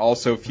know that.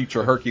 Also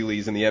future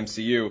Hercules in the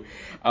MCU.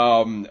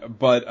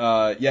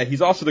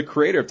 He's also the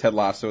creator of Ted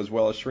Lasso as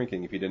well as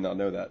Shrinking, if you did not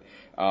know that.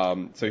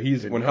 So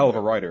he's one hell of a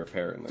writer,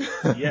 apparently.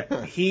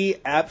 Yeah, he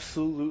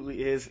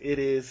absolutely is. It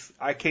is.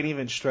 I can't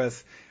even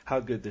stress how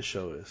good this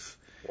show is.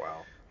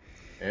 Wow.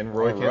 And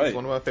Roy Kent's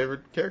one of my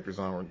favorite characters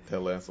on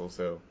Ted Lasso,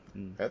 so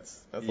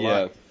that's a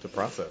lot to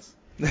process.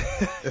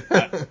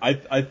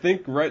 I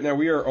think right now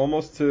we are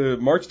almost to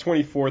March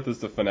 24th is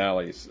the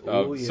finales.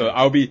 Oh, yeah. So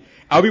I'll be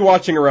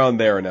watching around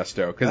there,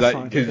 Ernesto,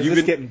 because you've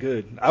been getting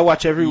good. I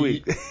watch every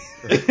week.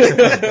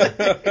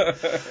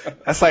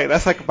 That's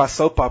like my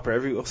soap opera.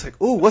 Every it's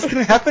like, ooh, what's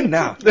gonna happen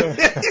now?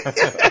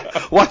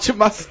 Watching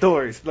my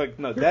stories. Like,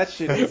 no, that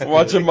shit is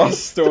watching my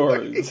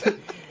stories.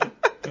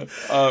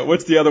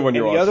 What's the other one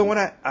you're watching? The other one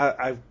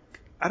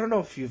I don't know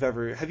if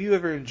have you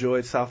ever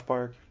enjoyed South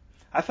Park?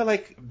 I feel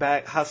like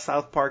how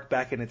South Park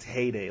back in its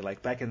heyday,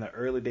 like back in the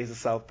early days of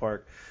South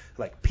Park,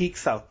 like peak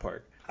South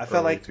Park. I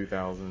felt like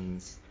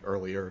 2000s,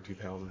 earlier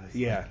 2000s.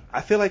 Yeah, I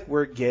feel like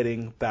we're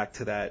getting back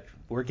to that.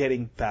 We're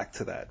getting back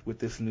to that with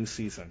this new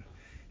season.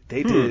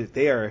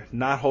 They are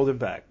not holding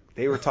back.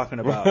 They were talking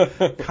about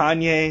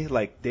Kanye,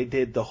 like they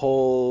did the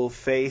whole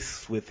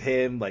face with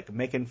him, like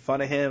making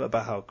fun of him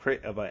about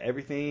about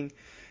everything,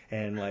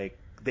 and like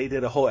they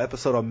did a whole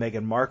episode on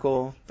Meghan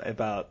Markle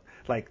about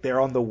like they're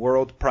on the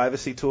world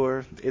privacy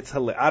tour. It's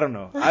hilarious. I don't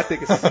know. I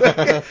think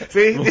it's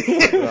see,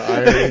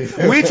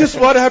 we just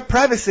want to have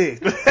privacy.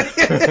 That's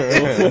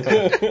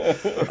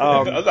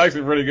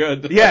actually pretty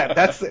good. Yeah,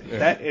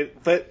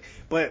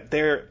 but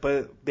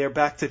they're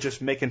back to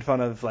just making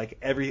fun of like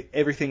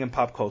everything in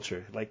pop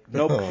culture. Like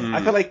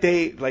I feel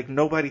like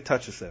nobody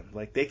touches them.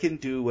 Like they can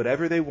do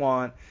whatever they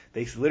want.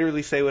 They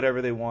literally say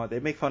whatever they want. They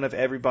make fun of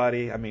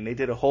everybody. I mean, they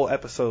did a whole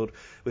episode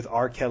with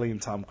R. Kelly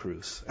and Tom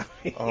Cruise.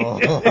 I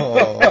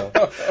don't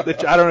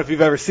know if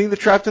you've ever seen the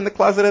Trapped in the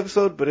Closet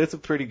episode, but it's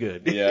pretty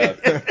good. Yeah.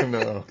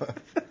 No.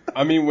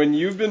 I mean, when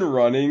you've been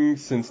running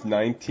since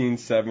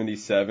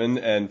 1977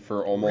 and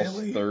for almost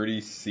 30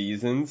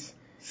 seasons.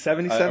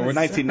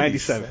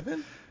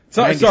 1997.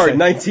 Sorry,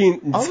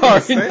 19.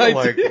 Sorry,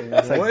 19.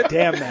 Like, what?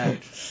 Damn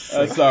that.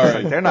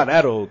 Sorry. They're not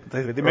that old.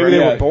 Maybe they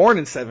were born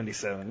in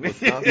 77.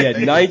 Yeah,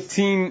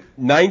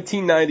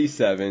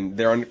 1997.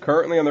 They're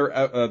currently on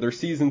their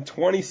season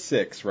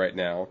 26 right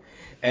now,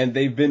 and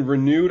they've been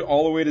renewed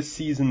all the way to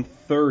season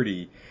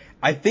 30.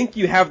 I think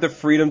you have the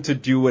freedom to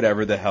do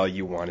whatever the hell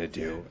you want to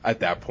do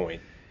at that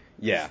point.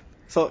 Yeah.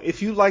 So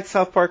if you like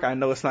South Park, I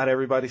know it's not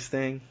everybody's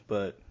thing,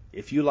 but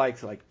if you like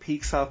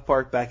peak South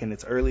Park back in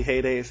its early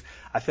heydays,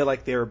 I feel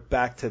like they're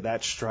back to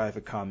that strive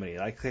of comedy.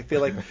 Like I feel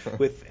like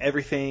with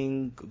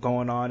everything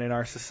going on in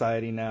our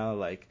society now,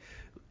 like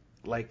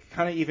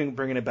kind of even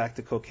bringing it back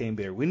to Cocaine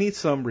Bear, we need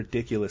some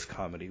ridiculous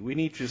comedy. We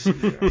need just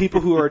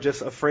people who are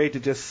just afraid to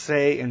just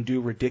say and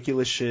do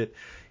ridiculous shit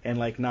and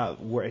like not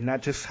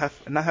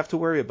have to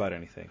worry about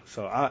anything.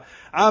 So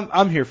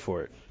I'm here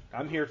for it.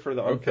 I'm here for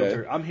the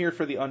unfiltered. I'm here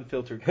for the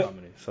unfiltered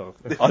comedy. So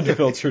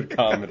unfiltered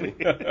comedy.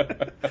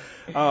 But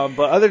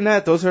other than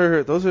that, those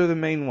are the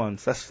main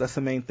ones. That's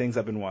the main things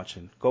I've been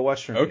watching. Go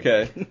watch Shrinking.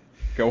 Okay,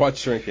 go watch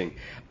Shrinking.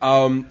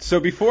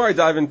 So before I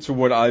dive into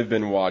what I've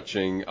been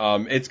watching,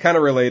 it's kind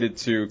of related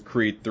to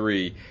Creed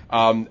 3.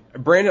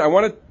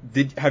 Brandon,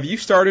 have you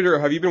started or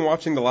have you been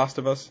watching The Last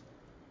of Us?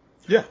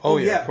 Yeah. Oh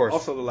yeah, of course.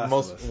 Also The Last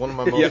of Us. One of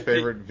my most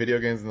favorite video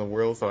games in the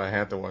world, so I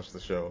had to watch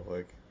the show.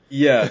 Like.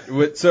 Yeah.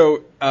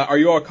 So, are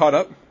you all caught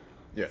up?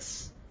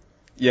 Yes.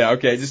 Yeah.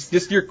 Okay.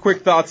 Just your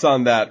quick thoughts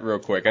on that, real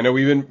quick. I know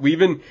we've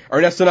been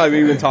Ernesto and I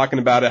have been talking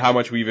about it, how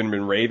much we've even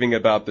been raving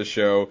about the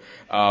show.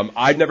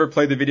 I'd never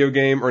played the video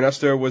game.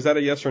 Ernesto, was that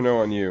a yes or no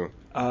on you?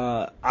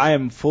 I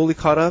am fully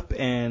caught up,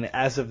 and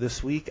as of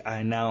this week,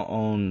 I now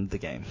own the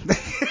game.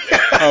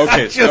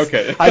 Okay.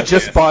 Okay. I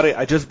just bought it.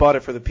 I just bought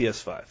it for the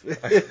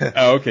PS5.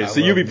 Oh, okay.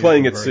 So you'll be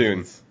playing it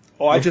soon.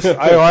 Oh, I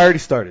already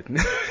started.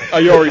 Oh,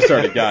 you already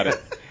started. Got it.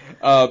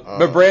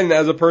 But Brandon,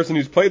 as a person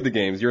who's played the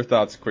games, your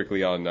thoughts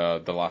quickly on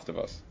The Last of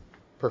Us.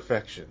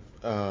 Perfection.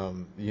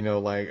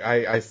 Like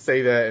I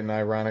say that and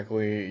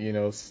ironically,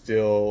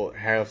 still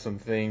have some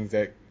things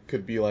that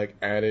could be like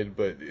added,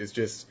 but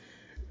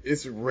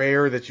it's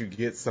rare that you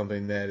get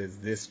something that is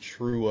this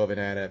true of an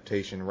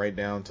adaptation, right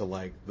down to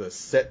like the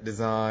set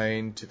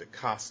design, to the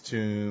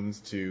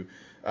costumes, to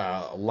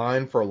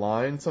line for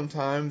line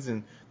sometimes.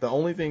 And the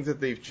only things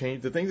that they've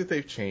changed,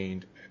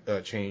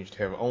 changed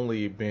have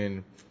only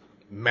been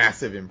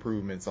massive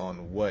improvements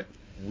on what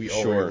we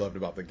already loved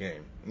about the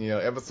game.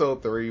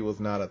 Episode 3 was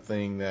not a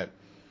thing that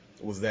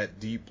was that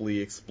deeply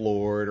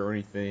explored or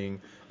anything.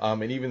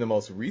 And even the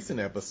most recent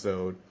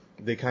episode,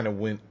 they kind of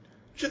went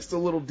just a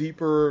little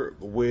deeper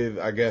with,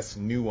 I guess,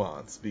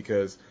 nuance,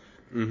 because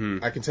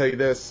I can tell you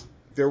this,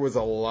 there was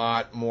a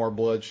lot more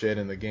bloodshed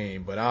in the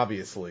game, but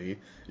obviously,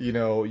 you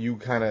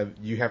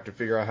have to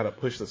figure out how to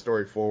push the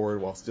story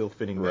forward while still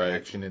fitting the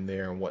action in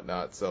there and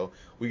whatnot. So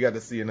we got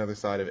to see another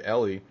side of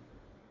Ellie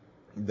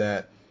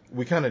that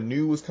we kind of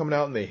knew was coming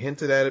out, and they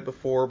hinted at it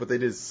before, but they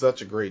did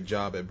such a great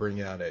job at bringing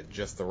it out at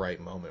just the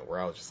right moment where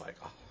I was just like,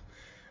 oh,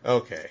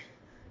 okay,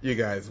 you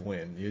guys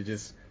win. You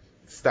just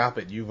stop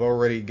it. You've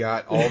already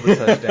got all the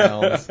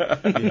touchdowns.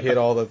 You hit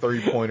all the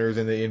 3-pointers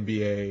in the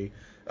NBA.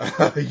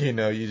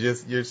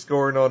 You're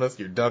scoring on us,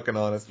 you're dunking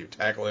on us, you're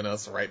tackling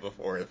us right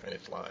before the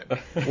finish line.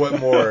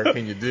 What more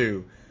can you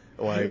do,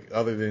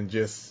 other than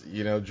just,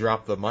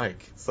 drop the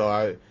mic?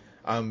 So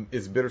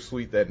it's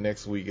bittersweet that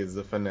next week is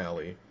the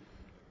finale.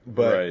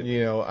 But Right.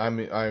 you know,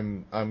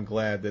 I'm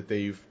glad that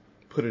they've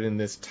put it in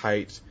this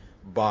tight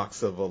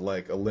box of a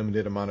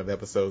limited amount of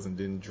episodes and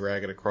didn't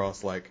drag it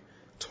across like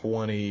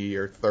 20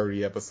 or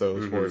 30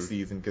 episodes for a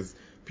season, because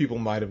people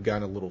might have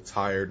gotten a little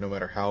tired no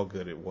matter how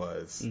good it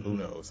was. Who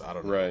knows? I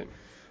don't know. Right.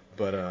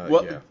 But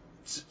Well, yeah.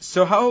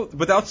 So how,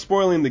 without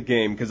spoiling the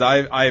game, because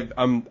I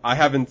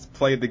haven't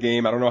played the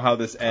game, I don't know how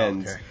this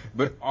ends. Okay.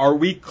 But are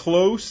we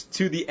close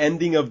to the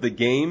ending of the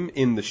game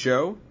in the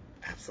show?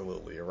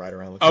 Absolutely, you're right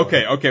around the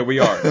corner. Okay, we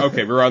are.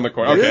 Okay, we're on the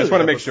corner. Okay, I just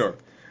want to make sure.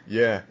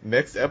 Yeah,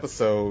 next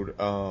episode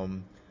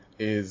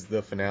is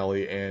the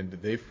finale, and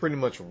they've pretty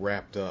much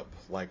wrapped up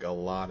like a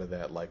lot of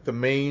that, like the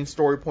main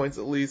story points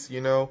at least.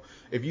 You know,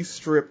 if you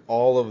strip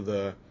all of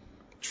the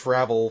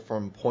travel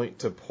from point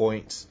to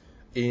point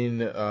in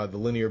the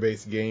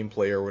linear-based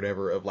gameplay or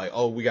whatever of like,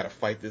 oh, we got to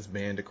fight this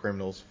band of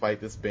criminals, fight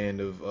this band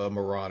of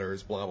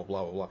marauders, blah blah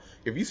blah blah blah.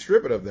 If you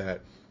strip it of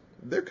that,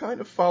 they're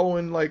kind of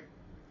following like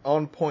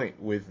on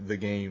point with the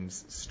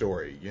game's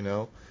story, you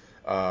know.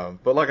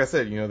 But like I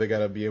said, you know, they got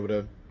to be able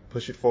to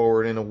push it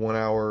forward in a 1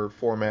 hour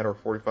format or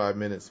 45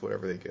 minutes,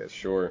 whatever they get.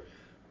 Sure.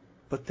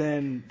 But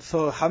then,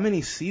 so how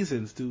many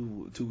seasons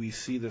do we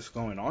see this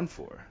going on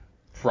for?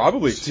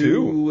 Probably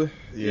two.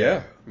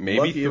 Yeah. Maybe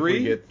Lucky three. if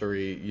we get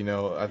three. You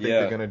know, I think Yeah.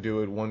 they're going to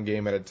do it one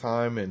game at a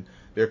time, and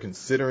they're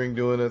considering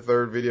doing a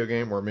third video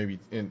game, or maybe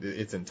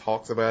it's in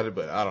talks about it,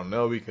 but I don't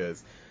know,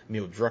 because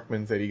Neil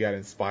Druckmann said he got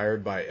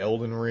inspired by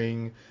Elden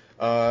Ring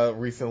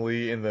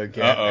recently in the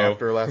game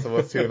after Last of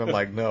Us 2, and I'm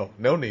like, no,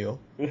 Neil,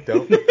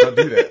 don't do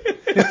that.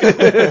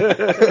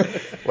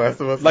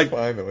 Last of Us is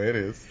fine the way it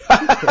is.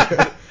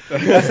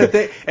 That's the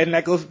thing, and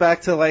that goes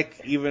back to like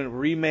even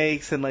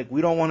remakes, and like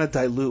we don't want to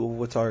dilute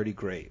what's already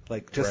great.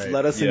 Like just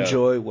let us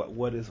enjoy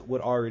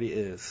what already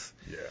is.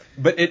 Yeah.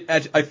 But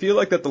I feel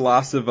like that The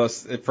Last of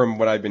Us, from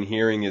what I've been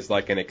hearing, is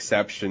like an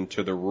exception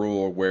to the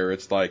rule, where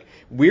it's like,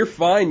 we're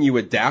fine you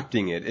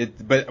adapting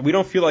it, but we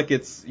don't feel like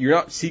you're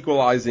not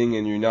sequelizing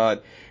and you're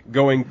not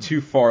going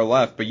too far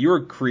left, but you're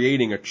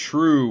creating a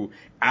true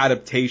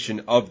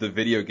adaptation of the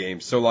video game.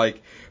 So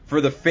like, for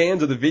the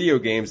fans of the video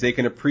games, they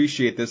can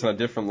appreciate this on a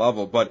different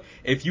level. But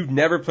if you've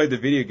never played the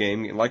video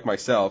game, like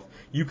myself,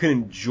 you can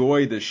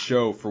enjoy the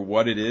show for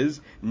what it is,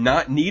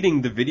 not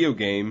needing the video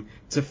game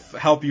to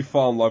help you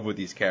fall in love with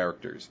these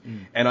characters.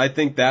 And I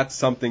think that's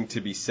something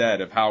to be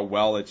said of how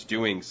well it's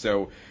doing.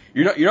 So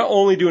you're not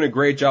only doing a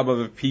great job of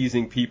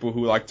appeasing people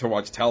who like to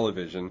watch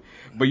television,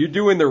 but you're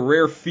doing the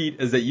rare feat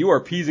is that you are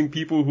appeasing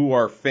people who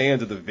are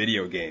fans of the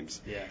video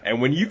games. Yeah.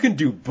 And when you can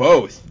do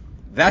both,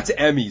 that's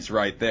Emmys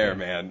right there,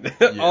 man.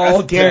 All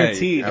All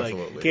guaranteed, day.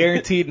 Absolutely.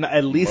 Guaranteed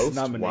at least Most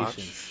nominations. watched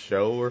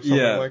show or something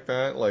Yeah. like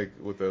that, like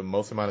with the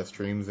most amount of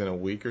streams in a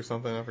week or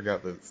something. I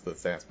forgot the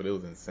stats, but it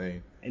was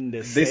insane. And the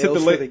They said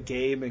sales the for the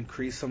game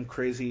increased some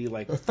crazy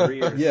like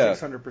 300 or Yeah.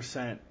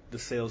 600% the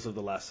sales of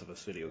the Last of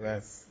Us video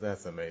game.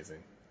 That's amazing.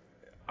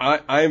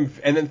 And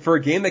then for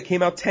a game that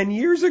came out 10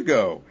 years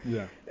ago.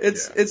 Yeah.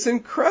 It's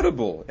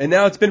incredible. And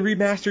now it's been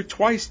remastered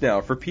twice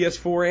now for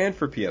PS4 and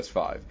for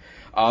PS5.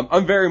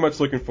 I'm very much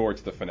looking forward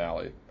to the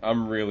finale.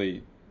 I'm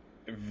really,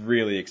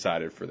 really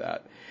excited for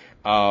that.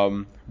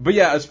 But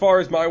yeah, as far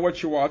as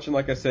what you're watching,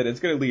 like I said, it's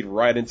going to lead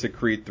right into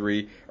Creed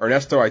 3.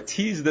 Ernesto, I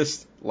teased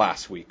this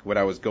last week, what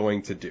I was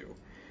going to do.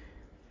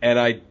 And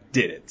I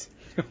did it.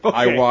 Okay.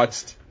 I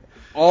watched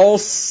all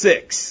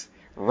 6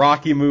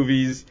 Rocky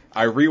movies.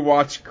 I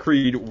rewatched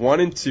Creed 1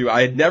 and 2.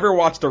 I had never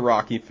watched a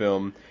Rocky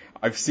film.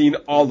 I've seen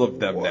all of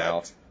them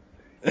now.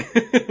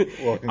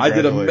 Well,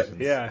 congratulations.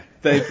 Yeah.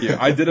 Thank you.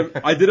 I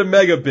did a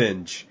mega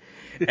binge.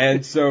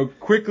 And so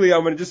quickly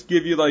I'm going to just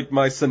give you like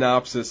my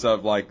synopsis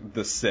of like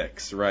the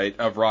 6, right?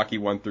 Of Rocky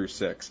 1 through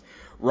 6.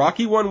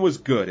 Rocky 1 was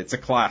good. It's a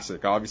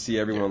classic. Obviously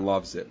everyone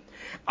loves it.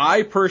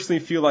 I personally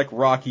feel like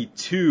Rocky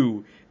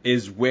 2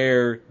 is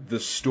where the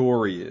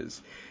story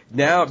is.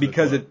 Now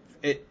because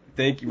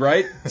thank you,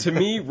 right? To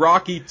me,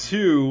 Rocky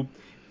 2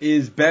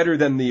 is better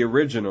than the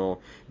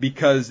original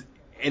because,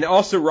 and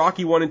also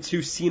Rocky 1 and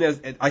 2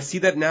 I see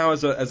that now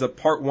as a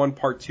part 1,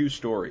 part 2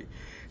 story.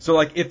 So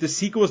like if the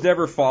sequels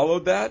never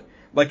followed that,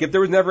 like if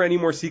there was never any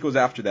more sequels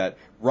after that,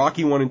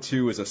 Rocky 1 and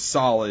 2 is a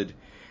solid,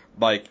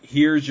 like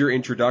here's your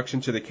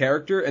introduction to the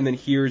character and then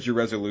here's your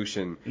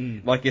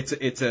resolution. Like it's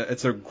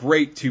a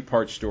great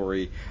 2-part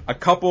story. A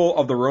couple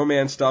of the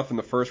romance stuff in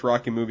the first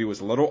Rocky movie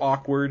was a little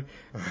awkward.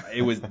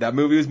 That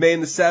movie was made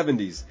in the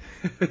 70s.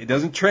 It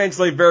doesn't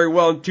translate very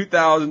well in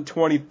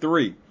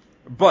 2023.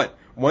 But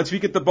once we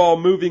get the ball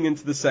moving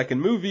into the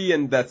second movie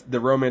and the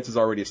romance is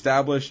already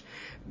established,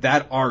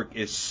 that arc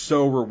is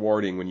so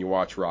rewarding when you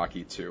watch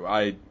Rocky 2.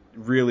 I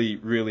really,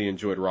 really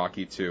enjoyed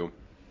Rocky 2.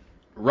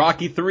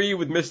 Rocky 3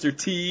 with Mr.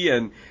 T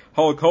and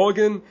Hulk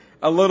Hogan,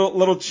 a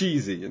little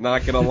cheesy,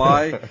 not gonna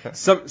lie.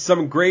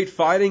 Some great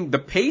fighting. The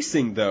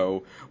pacing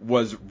though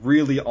was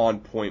really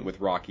on point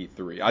with Rocky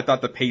 3. I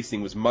thought the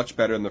pacing was much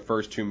better than the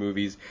first 2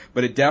 movies,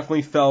 but it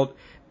definitely felt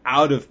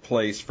out of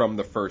place from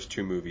the first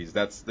 2 movies.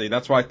 That's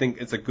why I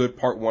think it's a good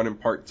part 1 and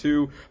part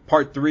 2.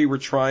 Part 3 we're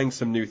trying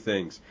some new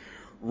things.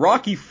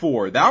 Rocky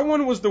 4, that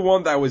one was the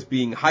one that was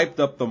being hyped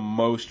up the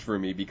most for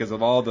me because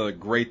of all the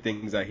great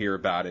things I hear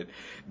about it.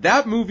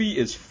 That movie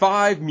is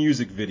 5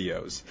 music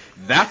videos.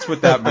 That's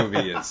what that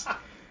movie is.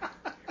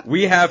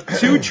 We have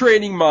 2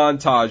 training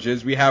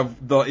montages. We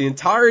have the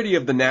entirety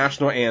of the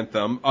national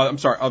anthem.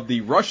 Of the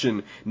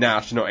Russian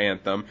national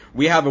anthem.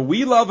 We have a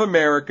 "We Love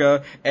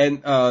America"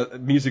 and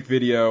music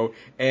video,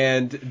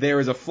 and there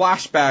is a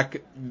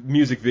flashback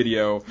music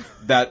video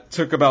that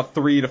took about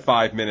 3 to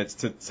 5 minutes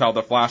to tell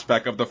the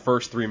flashback of the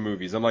first 3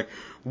 movies. I'm like,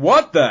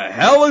 what the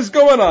hell is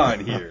going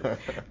on here?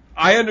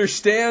 I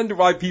understand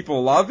why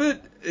people love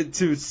it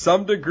to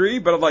some degree,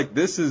 but I'm like,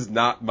 this is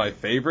not my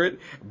favorite.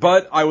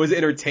 But I was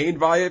entertained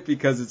by it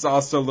because it's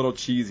also a little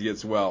cheesy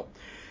as well.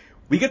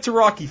 We get to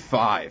Rocky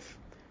 5.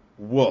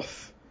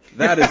 Woof.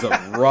 That is a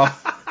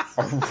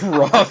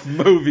rough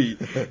movie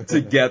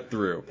to get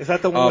through. Is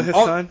that the one with his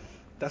son?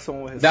 That's the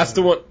one with his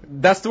son.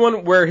 That's the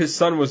one where his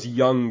son was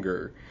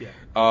younger. Yeah.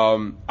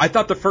 I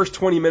thought the first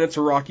 20 minutes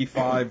of Rocky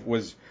 5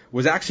 was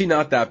actually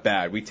not that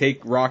bad. We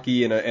take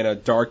Rocky in a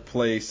dark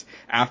place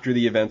after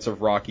the events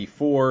of Rocky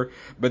 4,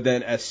 but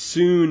then as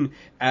soon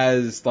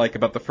as like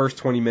about the first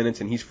 20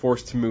 minutes and he's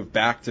forced to move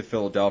back to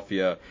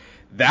Philadelphia,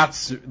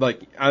 that's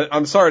like,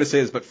 I'm sorry to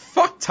say this, but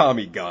fuck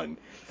Tommy Gunn.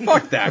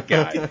 Fuck that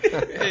guy.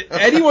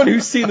 Anyone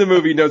who's seen the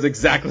movie knows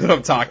exactly what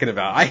I'm talking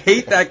about. I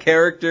hate that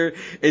character.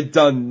 It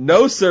done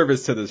no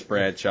service to this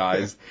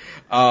franchise.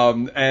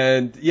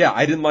 And yeah,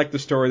 I didn't like the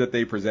story that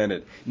they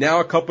presented. Now,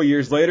 a couple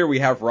years later, we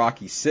have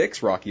Rocky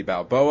 6, Rocky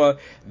Balboa.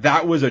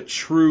 That was a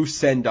true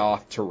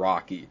send-off to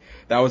Rocky.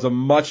 That was a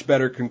much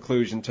better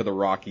conclusion to the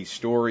Rocky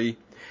story.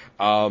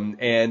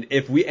 And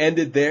if we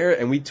ended there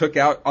and we took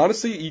out,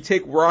 honestly, you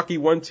take Rocky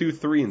 1, 2,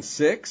 3, and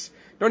 6,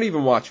 don't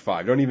even watch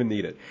 5. Don't even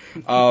need it.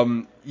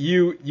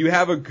 You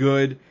have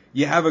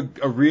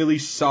a really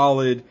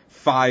solid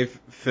 5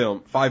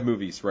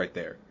 movies right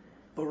there.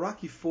 But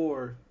Rocky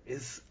 4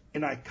 is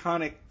an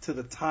iconic to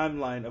the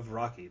timeline of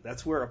Rocky.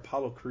 That's where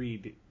Apollo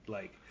Creed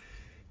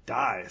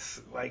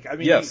dies. I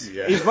mean, yes.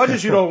 As much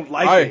as you don't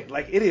like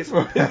it, it is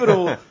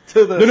pivotal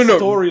to the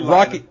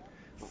storyline.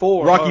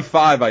 Rocky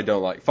 5 I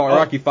don't like.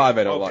 Rocky 5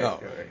 I don't like.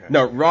 Okay.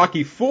 No,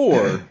 Rocky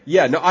 4.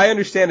 Yeah, no, I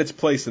understand its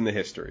place in the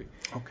history.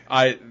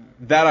 Okay.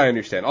 That I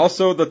understand.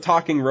 Also, the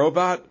talking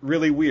robot,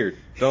 really weird.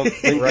 Don't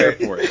care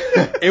for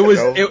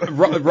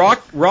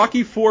it.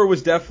 Rocky 4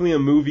 was definitely a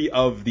movie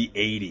of the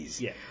 80s.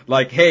 Yeah.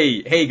 Like,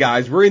 hey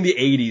guys, we're in the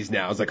 80s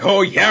now. It's like,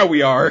 oh yeah,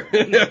 we are.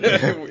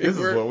 This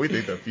is what we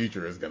think the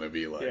future is going to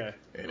be like. Yeah.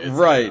 And it's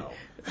right.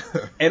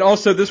 And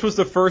also, this was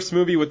the first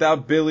movie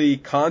without Billy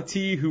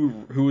Conti,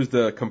 who was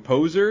the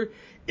composer.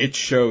 It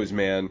shows,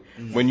 man.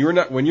 When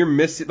you're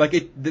missing,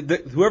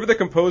 whoever the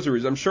composer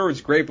is, I'm sure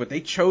it's great, but they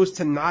chose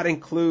to not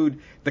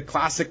include the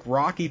classic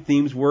Rocky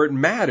themes where it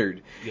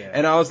mattered. Yeah.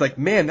 And I was like,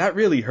 man, that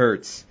really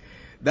hurts.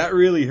 That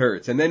really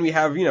hurts. And then we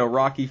have,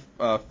 Rocky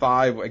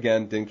 5,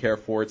 again, didn't care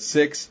for it.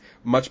 6,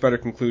 much better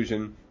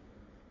conclusion.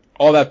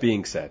 All that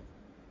being said,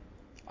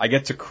 I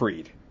get to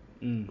Creed,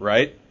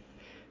 right?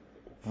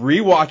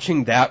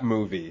 Rewatching that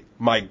movie,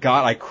 my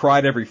God, I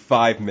cried every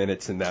 5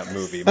 minutes in that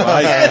movie.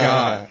 My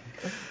God.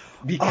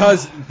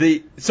 Because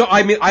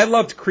I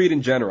loved Creed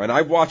in general, and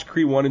I've watched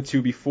Creed 1 and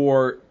 2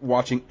 before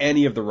watching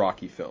any of the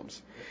Rocky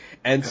films.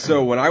 And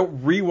so when I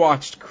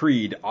rewatched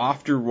Creed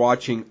after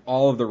watching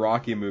all of the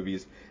Rocky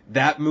movies,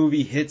 that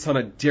movie hits on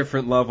a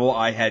different level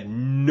I had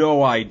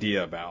no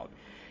idea about.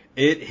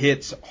 It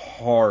hits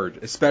hard,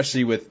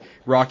 especially with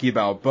Rocky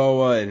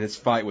Balboa and his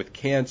fight with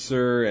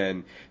cancer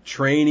and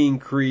training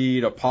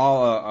Creed,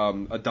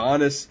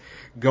 Adonis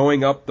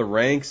going up the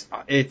ranks.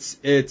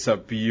 It's a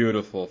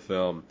beautiful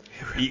film.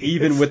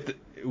 Even with the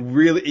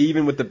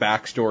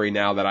backstory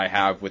now that I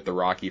have with the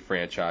Rocky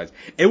franchise.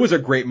 It was a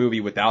great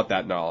movie without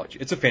that knowledge.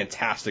 It's a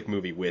fantastic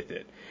movie with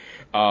it.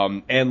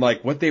 And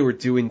what they were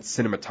doing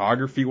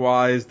cinematography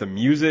wise, the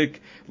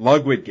music,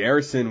 Ludwig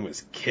Göransson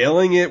was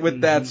killing it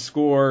with that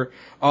score.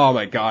 Oh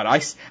my God.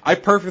 I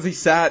perfectly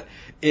sat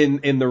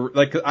in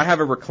the, I have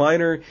a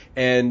recliner,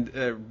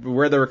 and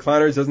where the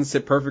recliner doesn't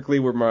sit perfectly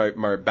where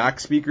my back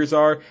speakers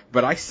are,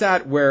 but I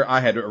sat where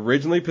I had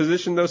originally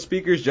positioned those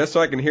speakers just so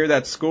I can hear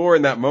that score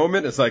in that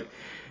moment. It's like,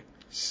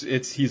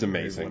 he's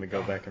amazing. I want to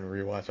go back and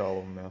rewatch all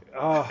of them now.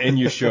 Oh. And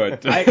you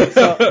should.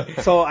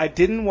 So I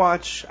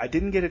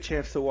didn't get a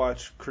chance to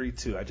watch Creed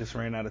 2. I just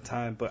ran out of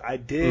time, but I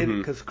did,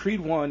 because Creed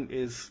 1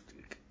 is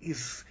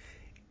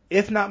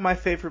if not my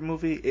favorite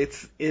movie,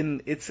 it's in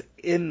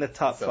the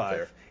top 5.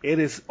 There. It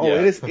is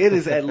it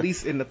is at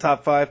least in the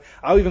top 5.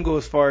 I'll even go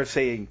as far as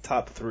saying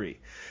top 3.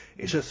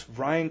 It's just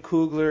Ryan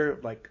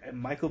Coogler,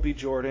 and Michael B.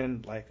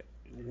 Jordan,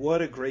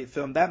 what a great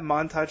film. That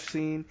montage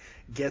scene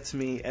gets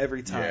me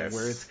every time, yes.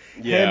 where it's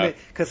yeah. him,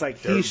 because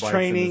he's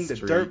training the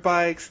dirt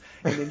bikes,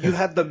 and then you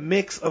have the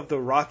mix of the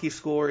Rocky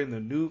score and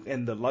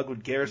the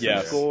Ludwig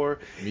Göransson score,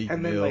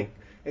 and then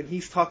and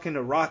he's talking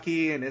to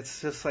Rocky, and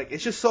it's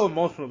just so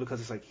emotional,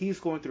 because it's he's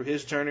going through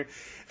his journey.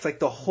 It's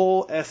the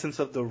whole essence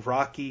of the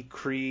Rocky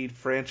Creed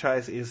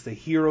franchise is the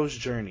hero's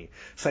journey.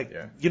 It's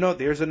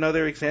there's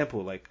another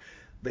example,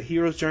 the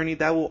hero's journey,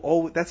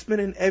 that's been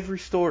in every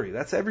story.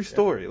 That's every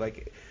story.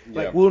 Like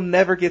Yeah. we'll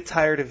never get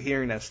tired of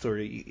hearing that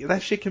story.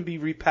 That shit can be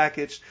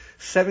repackaged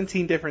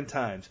 17 different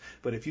times,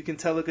 but if you can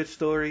tell a good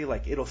story,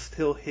 like it'll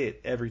still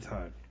hit every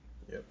time.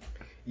 Yep.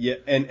 Yeah,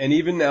 and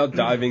even now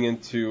diving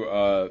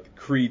into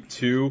Creed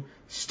 2,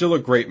 still a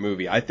great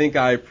movie. I think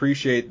I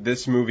appreciate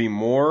this movie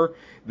more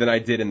than I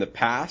did in the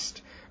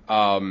past.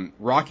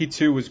 Rocky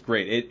 2 was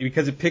great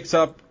because it picks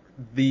up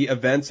the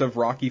events of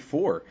Rocky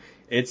 4.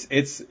 It's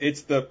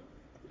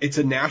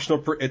a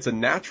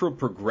natural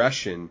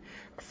progression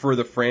for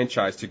the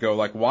franchise to go,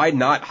 like, why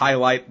not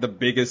highlight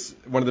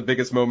one of the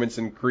biggest moments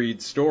in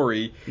Creed's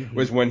story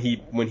was when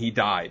he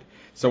died.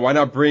 So why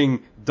not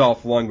bring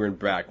Dolph Lundgren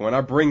back? Why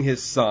not bring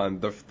his son,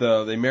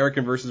 the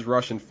American versus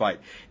Russian fight?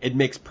 It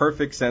makes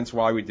perfect sense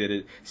why we did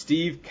it.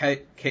 Steve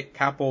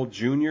Caple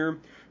Jr.,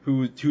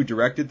 who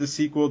directed the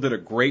sequel, did a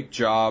great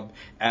job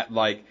at,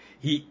 like,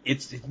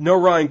 it's no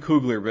Ryan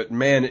Coogler, but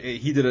man,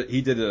 he did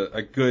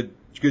a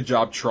good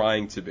job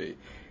trying to be.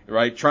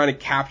 Right, trying to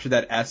capture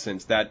that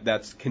essence,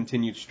 that's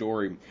continued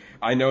story.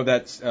 I know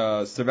that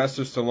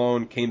Sylvester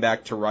Stallone came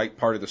back to write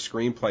part of the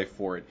screenplay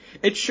for it.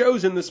 It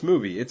shows in this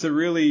movie. It's a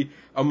really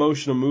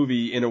emotional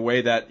movie in a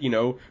way that,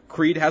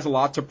 Creed has a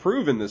lot to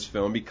prove in this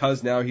film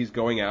because now he's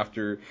going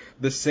after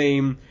the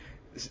same,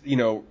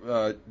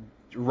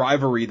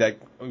 rivalry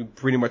that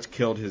pretty much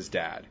killed his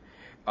dad.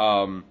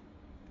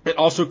 And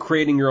also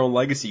creating your own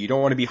legacy. You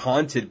don't want to be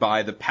haunted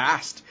by the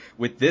past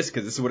with this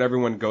because this is what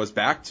everyone goes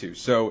back to.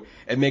 So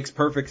it makes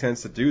perfect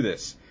sense to do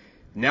this.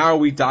 Now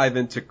we dive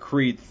into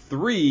Creed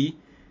 3.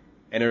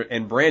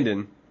 And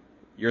Brandon,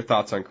 your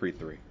thoughts on Creed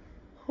 3?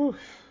 Whew,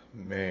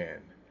 man,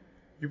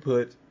 you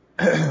put,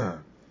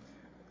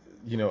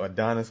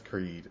 Adonis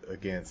Creed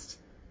against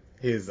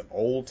his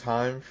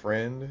old-time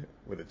friend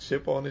with a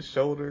chip on his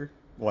shoulder,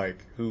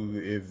 like, who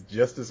is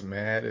just as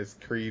mad as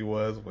Creed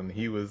was when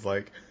he was,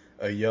 like,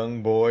 a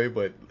young boy,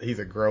 but he's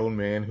a grown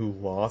man who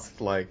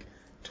lost like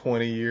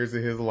 20 years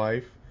of his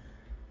life.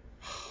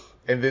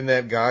 And then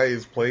that guy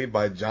is played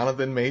by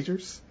Jonathan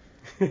Majors.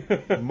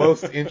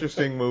 Most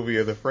interesting movie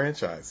of the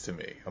franchise to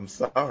me. I'm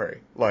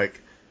sorry.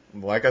 Like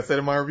I said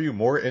in my review,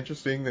 more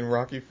interesting than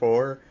Rocky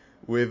 4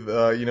 with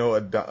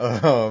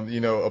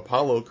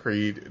Apollo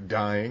Creed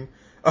dying.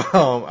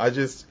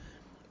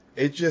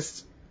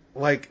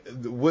 Like,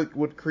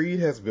 what Creed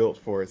has built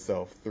for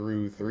itself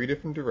through 3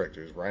 different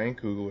directors, Ryan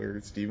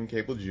Coogler, Stephen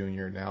Caple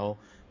Jr., now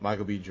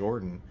Michael B.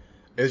 Jordan,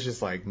 it's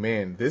just like,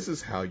 man, this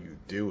is how you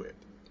do it.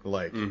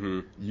 Like,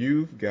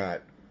 you've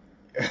got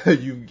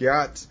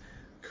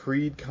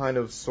Creed kind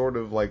of sort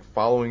of like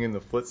following in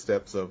the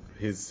footsteps of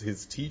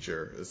his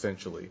teacher,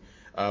 essentially,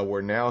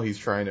 where now he's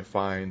trying to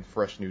find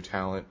fresh new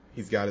talent.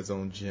 He's got his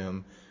own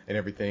gym and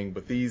everything,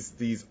 but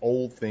these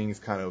old things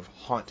kind of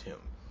haunt him.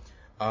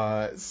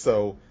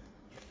 So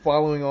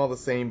following all the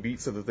same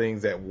beats of the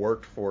things that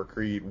worked for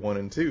Creed 1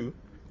 and 2,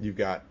 you've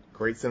got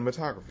great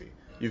cinematography.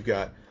 You've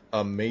got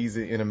an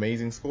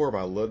amazing score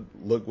by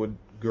Ludwig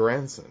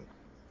Göransson.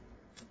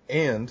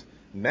 And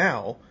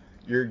now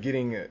you're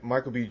getting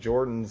Michael B.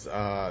 Jordan's,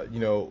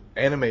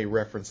 anime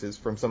references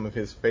from some of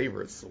his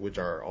favorites, which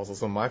are also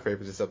some of my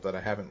favorites, except that I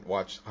haven't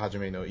watched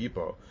Hajime no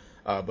Ippo.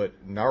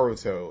 But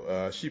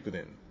Naruto,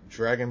 Shippuden,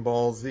 Dragon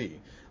Ball Z,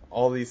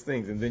 all these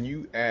things, and then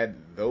you add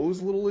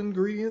those little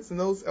ingredients and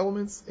those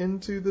elements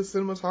into the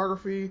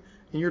cinematography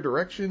in your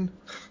direction.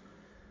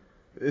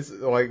 It's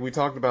like we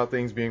talked about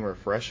things being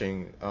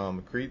refreshing.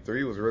 Creed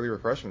 3 was really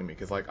refreshing to me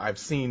because, like, I've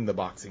seen the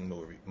boxing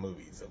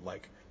movies of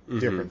like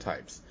different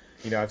types.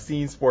 I've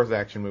seen sports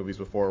action movies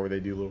before where they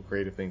do little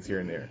creative things here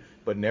and there,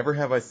 but never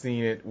have I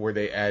seen it where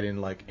they add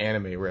in like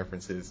anime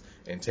references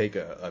and take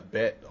a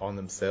bet on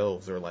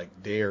themselves or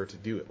like dare to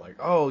do it. Like,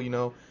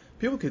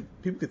 people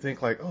could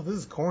think like, oh, this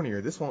is corny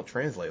or this won't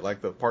translate.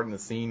 Like the part in the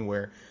scene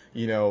where,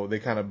 they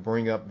kind of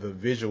bring up the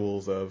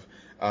visuals of,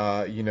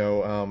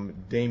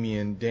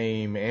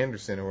 Dame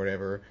Anderson or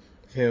whatever.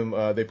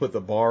 They put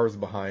the bars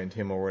behind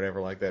him or whatever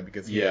like that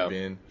because he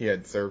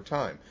had served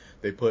time.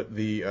 They put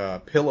the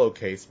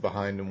pillowcase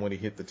behind him when he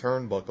hit the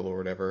turnbuckle or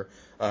whatever,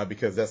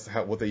 because that's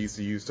what they used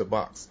to use to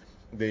box.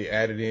 They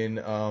added in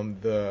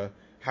the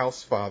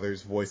house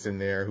father's voice in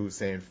there who's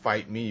saying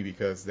 "fight me"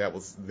 because that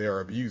was their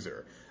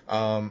abuser.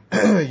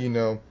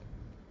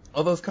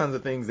 All those kinds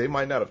of things they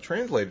might not have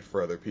translated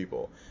for other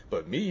people,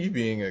 but me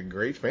being a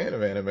great fan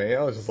of anime,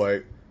 I was just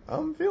like,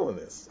 I'm feeling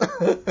this,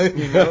 and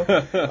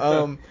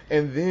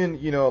then,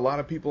 a lot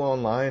of people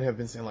online have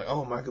been saying like,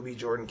 oh, Michael B.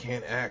 Jordan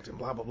can't act and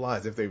blah, blah, blah,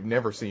 as if they've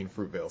never seen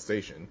Fruitvale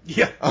Station.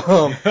 Yeah.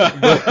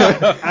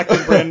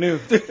 Acting brand new.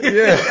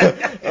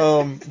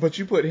 Yeah. But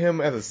you put him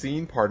as a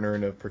scene partner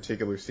in a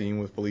particular scene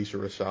with Felicia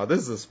Rashad. This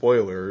is a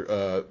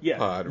spoiler,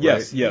 pod,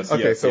 right? Yes.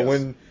 Okay. So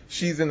when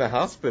she's in the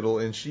hospital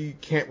and she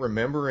can't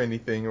remember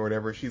anything or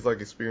whatever, she's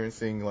like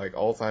experiencing like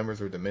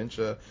Alzheimer's or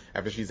dementia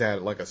after she's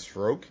had like a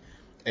stroke.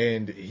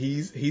 And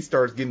he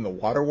starts getting the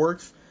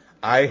waterworks.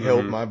 I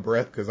held my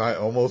breath because I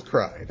almost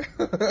cried.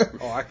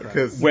 Oh, I cried.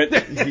 Because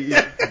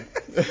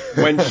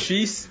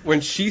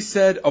when she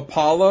said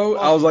Apollo,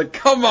 I was like,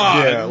 come on,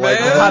 Yeah, man.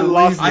 like, I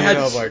lost I it.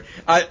 was like,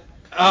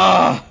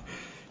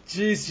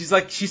 Jeez,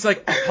 she's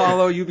like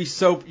Apollo. You'd be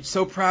so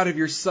proud of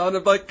your son.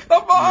 I'm like,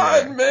 come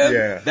on, man.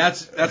 Yeah.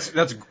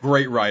 That's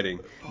great writing.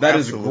 That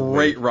is Absolutely.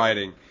 great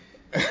writing.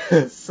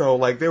 So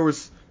like there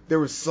was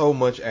so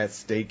much at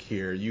stake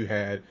here. You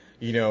had,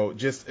 and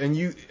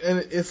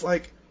it's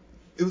like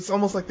it was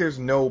almost like there's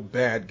no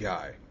bad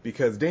guy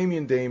because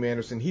Dame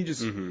Anderson, he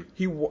just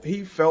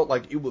he felt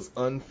like it was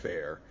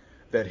unfair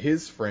that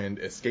his friend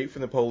escaped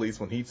from the police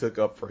when he took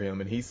up for him,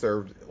 and he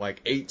served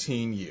like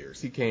 18 years.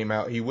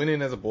 He went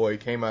in as a boy,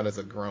 came out as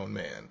a grown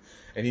man,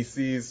 and he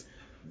sees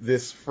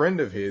this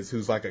friend of his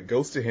who's like a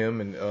ghost to him,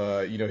 and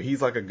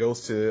he's like a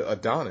ghost to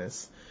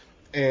Adonis.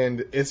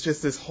 And it's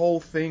just this whole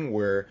thing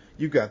where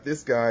you got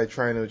this guy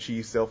trying to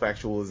achieve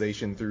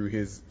self-actualization through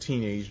his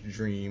teenage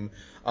dream,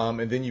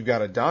 and then you've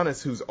got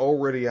Adonis who's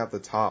already at the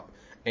top,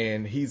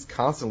 and he's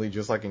constantly,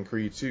 just like in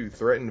Creed 2,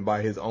 threatened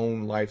by his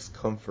own life's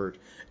comfort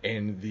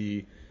and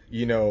the,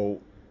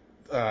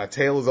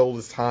 tale as old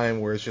as time,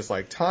 where it's just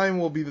like time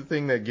will be the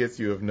thing that gets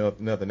you if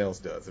nothing else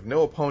does. If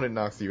no opponent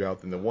knocks you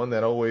out, then the one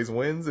that always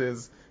wins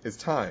is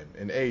time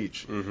and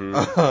age.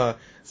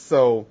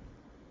 So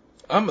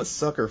I'm a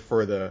sucker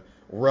for the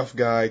rough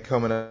guy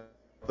coming up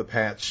the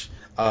patch,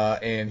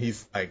 and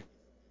he's like,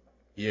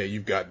 yeah,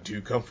 you've gotten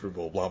too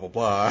comfortable, blah, blah,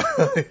 blah,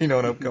 and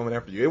I'm coming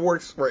after you. It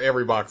works for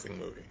every boxing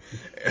movie,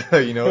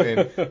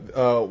 and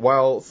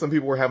while some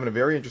people were having a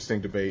very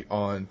interesting debate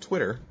on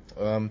Twitter,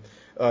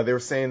 they were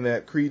saying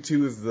that Creed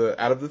 2 is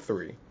out of the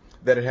three,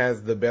 that it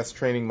has the best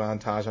training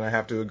montage, and I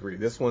have to agree.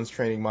 This one's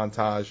training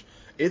montage,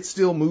 it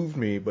still moved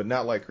me, but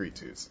not like Creed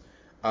 2's,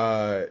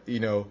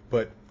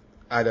 but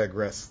I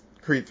digress.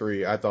 Creed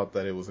 3, I thought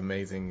that it was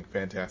amazing,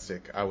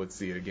 fantastic. I would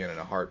see it again in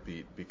a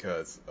heartbeat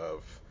because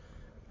of,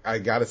 I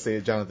gotta say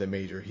it, Jonathan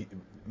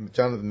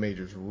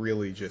Majors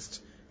really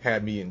just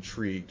had me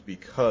intrigued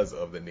because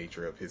of the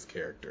nature of his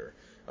character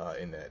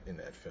in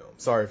that film.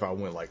 Sorry if I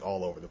went like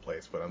all over the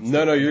place, but I'm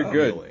still you're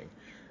good.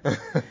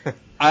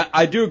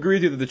 I do agree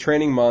with you that the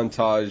training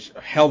montage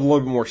held a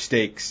little bit more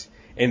stakes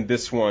in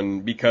this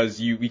one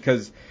because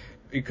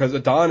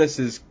Adonis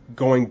is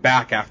going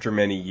back after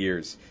many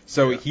years.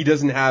 So he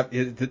doesn't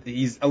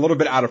he's a little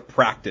bit out of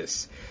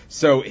practice.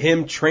 So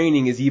him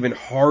training is even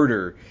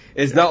harder.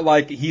 It's not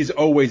like he's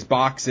always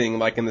boxing,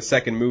 like in the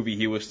second movie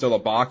he was still a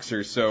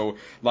boxer. So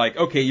like,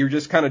 okay, you're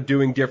just kind of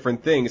doing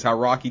different things. How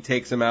Rocky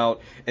takes him out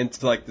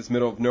into like this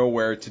middle of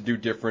nowhere to do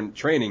different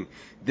training.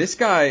 This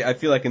guy, I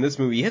feel like in this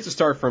movie, he has to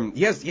start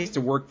he has to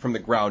work from the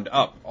ground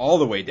up all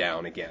the way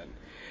down again.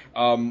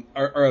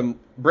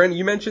 Brandon,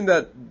 you mentioned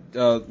that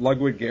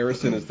Ludwig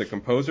Göransson is the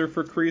composer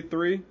for Creed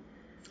 3.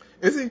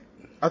 Is he?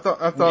 I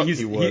thought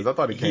he was. I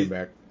thought he came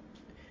back.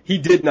 He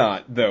did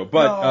not, though.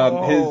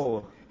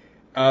 But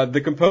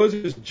the composer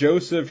is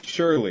Joseph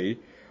Shirley,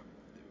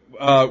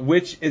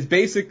 which is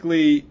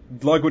basically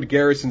Ludwig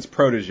Göransson's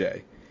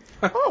protege.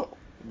 Oh,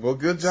 well,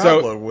 good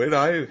job, Ludwig.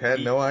 I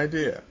had no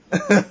idea.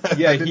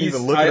 Yeah, I didn't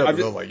even look it up. I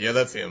was like, yeah,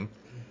 that's him.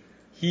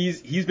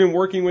 He's been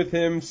working with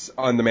him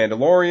on The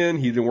Mandalorian.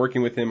 He's been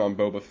working with him on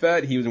Boba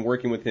Fett. He's been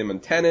working with him on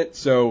Tenet.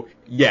 So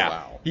yeah,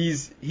 wow.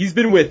 He's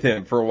been with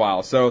him for a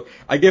while. So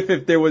I guess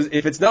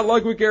if it's not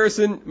Ludwig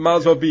Göransson, might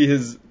as well be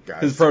his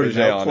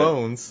protege on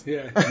clones.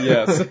 It. Yeah.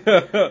 Yes.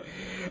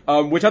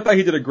 Which I thought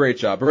he did a great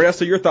job. But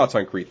Ernesto, your thoughts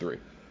on Creed 3?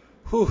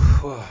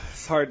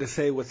 It's hard to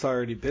say what's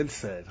already been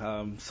said.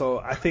 So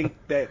I think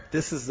that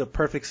this is the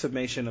perfect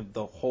summation of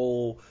the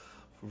whole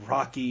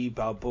Rocky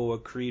Balboa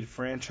Creed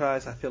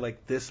franchise. I feel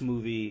like this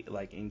movie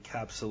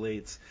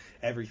encapsulates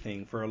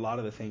everything for a lot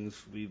of the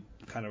things we've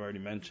kind of already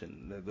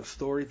mentioned. The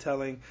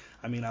storytelling,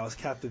 I was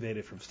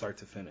captivated from start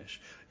to finish.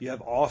 You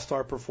have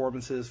all-star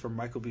performances from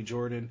Michael B.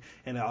 Jordan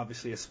and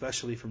obviously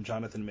especially from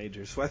Jonathan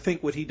Majors. So I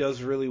think what he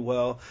does really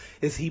well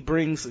is he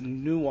brings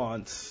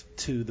nuance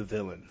to the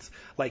villains.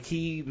 Like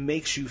he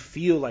makes you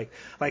feel like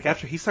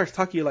after he starts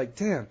talking, you're like,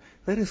 damn,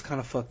 that is kind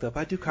of fucked up.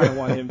 I do kind of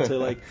want him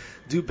to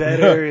do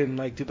better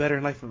and do better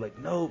in life. I'm like,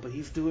 no, but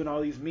he's doing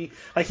all these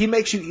he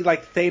makes you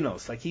like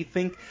Thanos.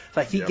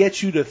 He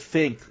gets you to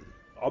think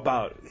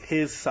about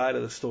his side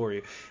of the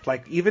story.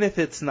 Even if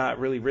it's not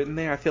really written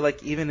there, I feel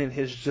like even in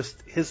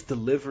his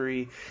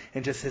delivery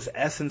and just his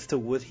essence to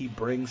what he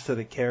brings to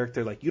the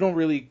character, you don't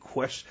really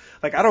question.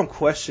 I don't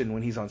question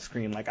when he's on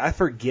screen. I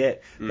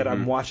forget that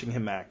I'm watching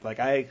him act.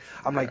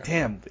 I'm like,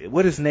 damn,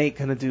 what is Nate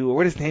gonna do, or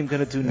what is Nate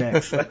gonna do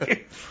next?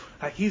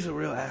 He's a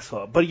real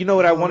asshole. But you know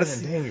what I want to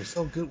see? Damn, you're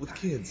so good with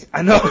kids.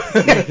 I know.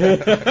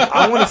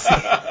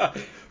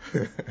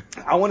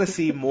 I want to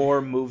see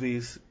more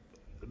movies,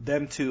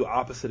 them two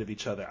opposite of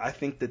each other. I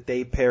think that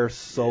they pair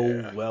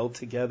so well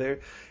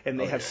together, and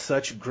they have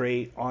such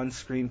great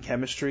on-screen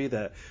chemistry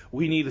that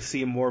we need to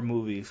see more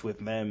movies with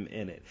them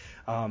in it.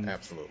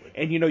 Absolutely.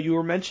 And you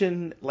were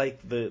mentioning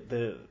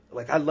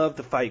I love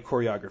the fight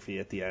choreography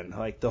at the end.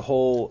 The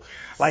whole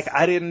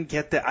I didn't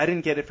get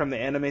it from the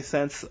anime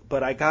sense,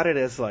 but I got it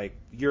as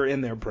you're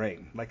in their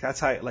brain. Like that's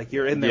how, like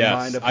you're in their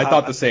Yes, mind. I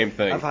thought the same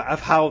thing.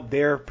 Of how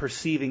they're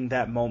perceiving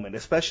that moment,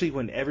 especially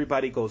when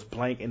everybody goes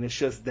blank and it's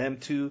just them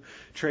two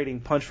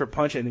trading punch for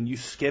punch, and then you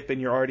skip and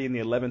you're already in the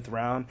 11th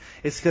round.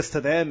 It's because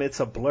to them it's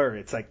a blur.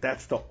 It's like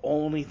that's the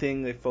only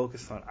thing they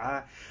focus on.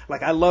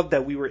 I love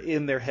that we were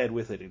in their head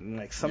with it, and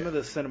like some of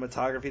the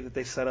cinematography that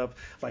they set up,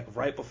 like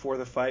right before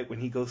the fight when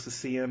he goes to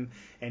see him,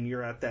 and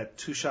you're at that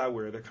 2-shot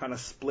where they're kind of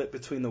split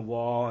between the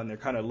wall and they're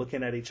kind of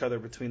looking at each other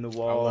between the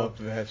wall. I love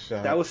that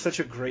shot. That was such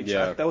a great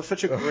shot. That was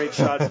such a great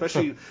shot,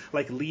 especially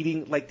like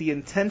leading, like the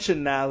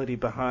intentionality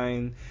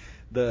behind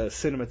the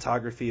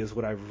cinematography is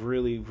what I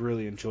really,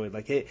 really enjoyed.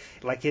 Like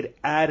it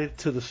added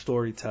to the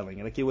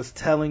storytelling. Like it was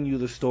telling you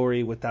the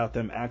story without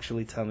them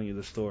actually telling you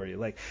the story.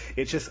 Like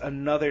it's just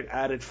another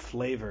added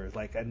flavor,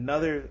 like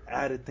another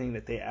added thing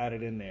that they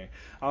added in there.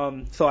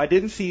 So I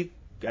didn't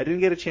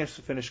get a chance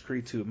to finish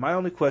Creed 2. My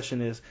only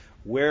question is,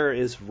 where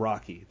is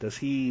Rocky? Does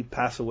he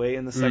pass away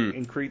in the second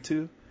in Creed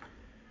 2?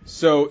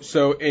 Here's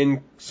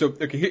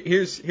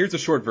a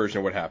short version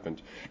of what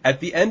happened. At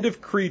the end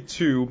of Creed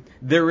 2,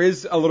 there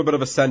is a little bit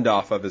of a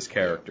send-off of his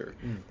character.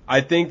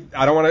 I think,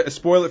 I don't want to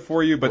spoil it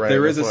for you, but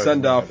there is a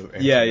send-off.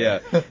 Yeah.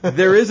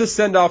 There is a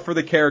send-off for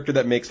the character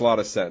that makes a lot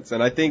of sense.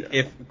 And I think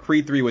if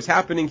Creed 3 was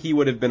happening, he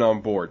would have been on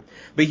board.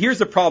 But here's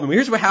the problem.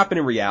 Here's what happened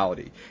in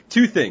reality.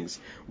 Two things.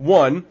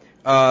 One,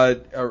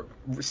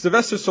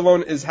 Sylvester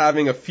Stallone is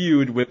having a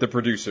feud with the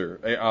producer,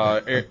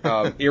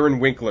 Irwin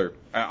Winkler.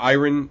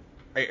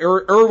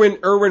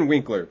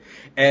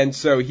 And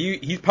so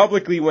he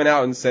publicly went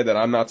out and said that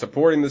I'm not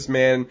supporting this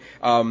man.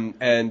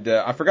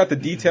 I forgot the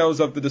details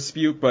of the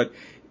dispute, but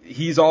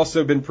he's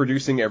also been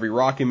producing every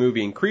Rocky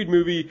movie and Creed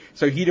movie,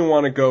 so he didn't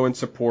want to go and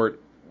support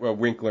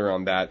Winkler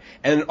on that.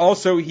 And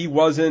also he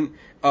wasn't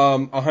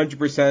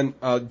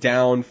 100%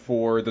 down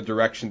for the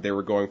direction they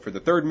were going for the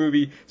third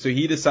movie, so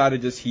he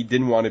decided he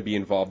didn't want to be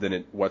involved in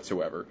it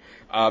whatsoever.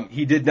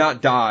 He did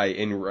not die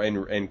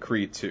in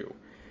Creed 2.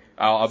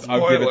 I'll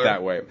give it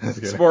that way.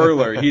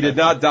 Spoiler, he did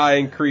not die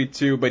in Creed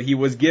 2, but he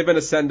was given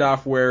a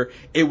send-off where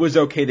it was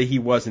okay that he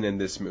wasn't in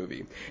this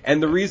movie.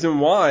 And the reason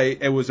why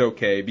it was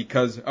okay,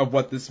 because of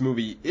what this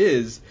movie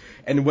is,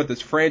 and what this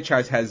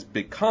franchise has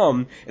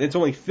become, and it's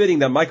only fitting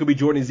that Michael B.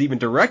 Jordan is even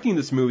directing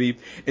this movie,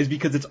 is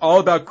because it's all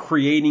about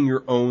creating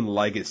your own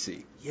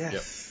legacy. Yes.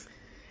 Yep.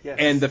 Yes.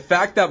 And the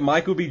fact that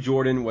Michael B.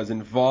 Jordan was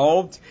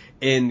involved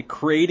in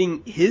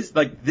creating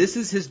this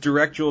is his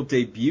directorial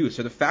debut.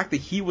 So the fact that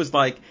he was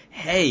like,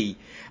 hey,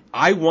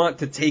 I want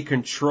to take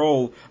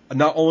control,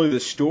 not only the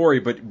story,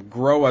 but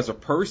grow as a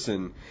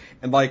person.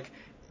 And like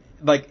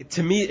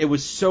to me, it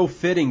was so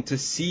fitting to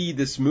see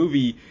this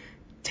movie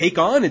take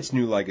on its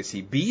new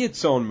legacy, be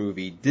its own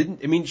movie.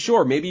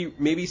 Sure,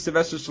 maybe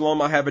Sylvester Stallone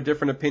might have a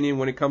different opinion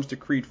when it comes to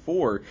Creed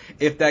 4,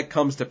 if that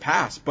comes to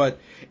pass. But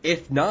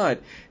if not,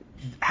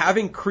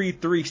 having Creed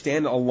 3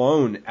 stand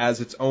alone as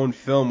its own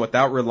film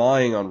without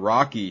relying on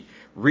Rocky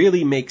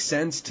really makes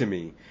sense to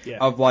me.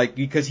 Yeah.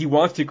 Because he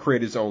wants to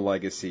create his own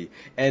legacy.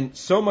 And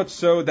so much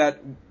so that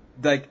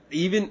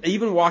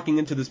even walking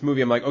into this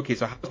movie, I'm like, okay,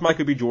 so how's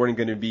Michael B. Jordan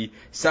going to be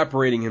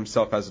separating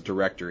himself as a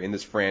director in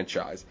this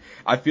franchise?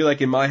 I feel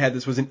like in my head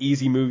this was an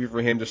easy movie for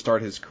him to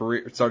start his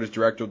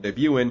directorial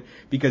debut in,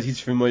 because he's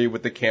familiar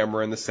with the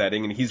camera and the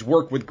setting, and he's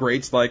worked with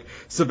greats like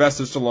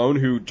Sylvester Stallone,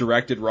 who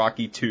directed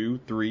Rocky 2,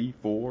 3,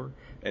 4,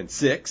 and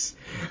 6,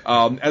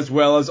 as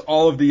well as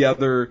all of the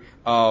other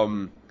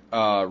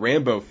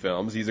Rambo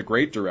films. He's a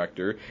great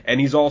director, and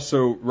he's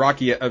also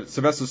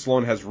Sylvester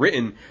Stallone has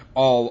written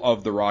all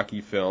of the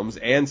Rocky films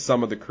and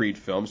some of the Creed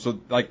films. So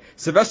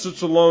Sylvester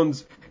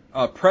Stallone's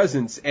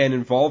presence and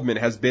involvement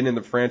has been in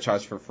the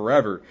franchise for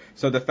forever.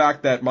 So the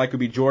fact that Michael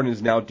B. Jordan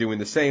is now doing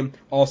the same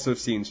also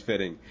seems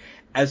fitting.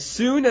 As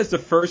soon as the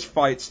first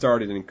fight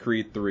started in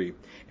Creed 3,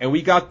 and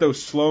we got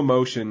those slow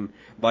motion,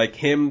 like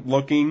him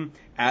looking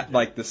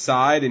at the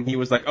side, and he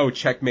was like, oh,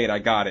 checkmate, I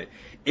got it.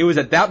 It was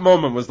at that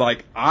moment was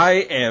like, I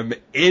am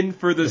in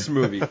for this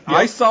movie.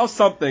 I saw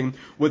something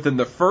within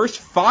the first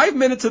 5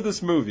 minutes of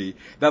this movie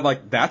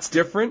that that's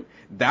different,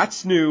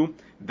 that's new,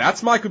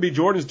 that's Michael B.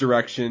 Jordan's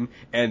direction,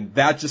 and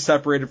that just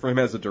separated from him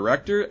as a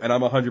director, and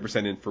I'm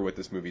 100% in for what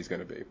this movie is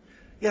going to be.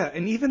 Yeah,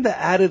 and even the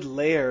added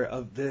layer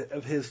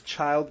of his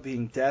child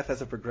being deaf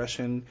as a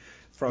progression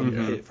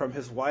from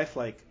his wife,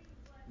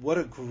 what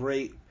a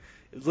great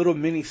little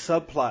mini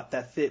subplot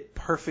that fit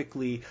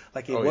perfectly.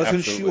 It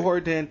wasn't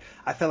shoehorned in.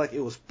 I felt like it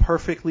was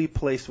perfectly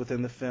placed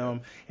within the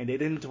film, and they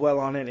didn't dwell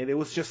on it, and it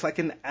was just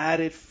an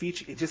added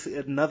feature, just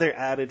another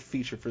added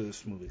feature for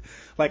this movie.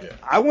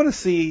 I want to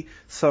see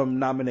some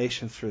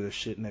nominations for this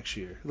shit next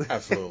year.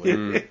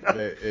 Absolutely.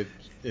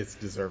 It's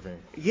deserving.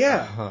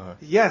 Yeah.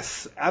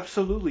 Yes,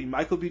 absolutely.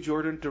 Michael B.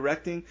 Jordan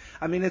directing.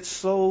 It's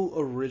so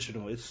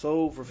original. It's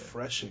so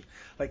refreshing.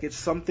 It's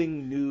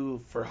something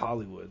new for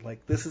Hollywood.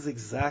 This is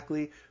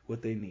exactly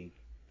what they need.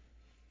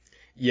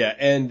 Yeah,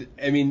 and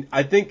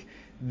I think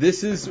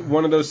this is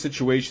one of those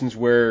situations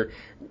where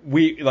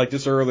we, like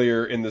just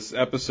earlier in this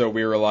episode,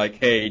 we were like,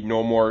 hey,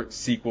 no more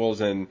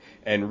sequels and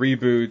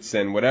reboots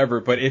and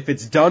whatever. But if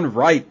it's done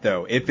right,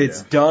 though, if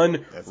it's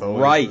done That's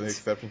always right, the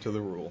exception to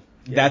the rule.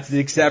 that's the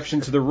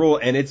exception to the rule.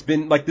 And it's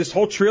been like this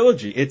whole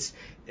trilogy.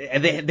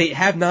 They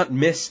have not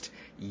missed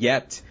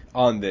yet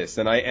on this.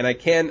 And I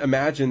can't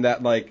imagine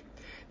that like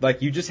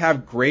you just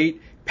have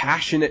great,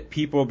 passionate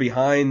people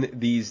behind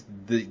these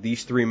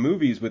three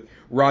movies, with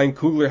Ryan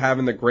Coogler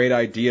having the great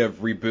idea of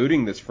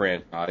rebooting this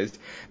franchise,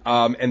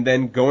 and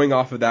then going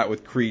off of that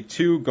with Creed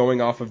 2,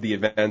 going off of the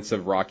events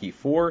of Rocky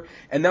 4,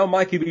 and now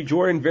Michael B.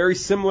 Jordan, very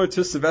similar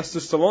to Sylvester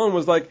Stallone,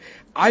 was like,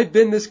 I've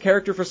been this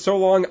character for so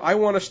long, I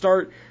want to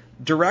start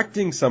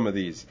directing some of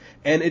these,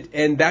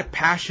 and that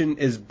passion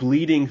is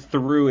bleeding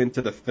through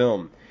into the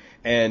film.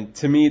 And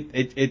to me,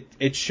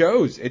 it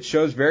shows. It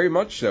shows very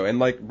much so. And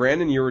like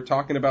Brandon, you were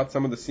talking about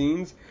some of the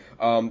scenes,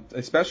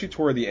 especially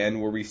toward the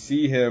end, where we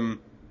see him,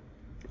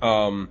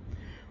 like,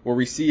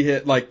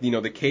 you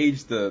know, the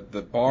cage,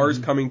 the bars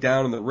coming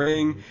down in the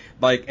ring,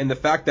 like, and the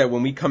fact that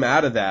when we come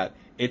out of that,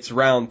 it's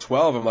round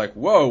 12. I'm like,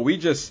 whoa, we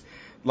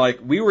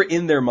were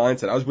in their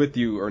mindset. I was with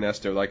you,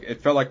 Ernesto. Like,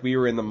 it felt like we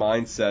were in the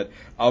mindset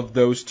of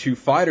those two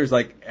fighters.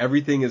 Like,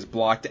 everything is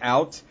blocked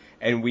out,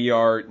 and we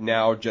are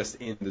now just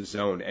in the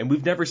zone. And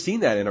we've never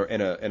seen that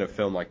in a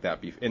film like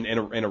that, in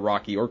a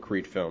Rocky or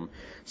Creed film.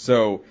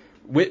 So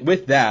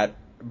with that,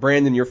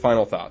 Brandon, your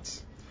final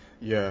thoughts.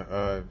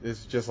 Yeah,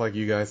 it's just like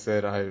you guys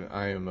said.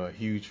 I am a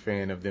huge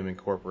fan of them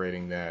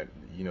incorporating that,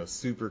 you know,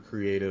 super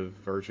creative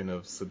version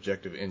of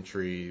subjective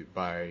entry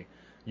by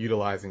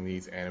utilizing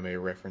these anime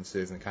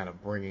references and kind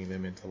of bringing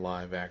them into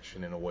live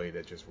action in a way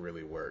that just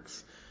really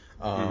works.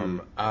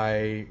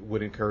 I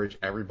would encourage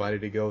everybody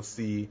to go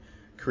see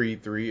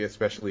Creed 3,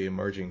 especially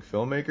emerging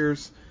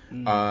filmmakers,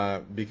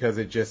 because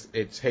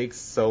it takes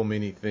so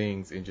many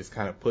things and just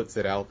kind of puts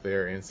it out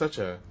there in such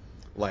a,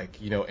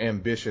 like, you know,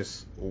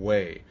 ambitious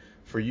way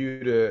for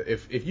you to,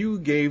 if you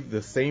gave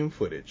the same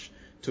footage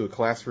to a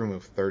classroom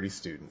of 30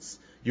 students,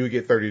 you would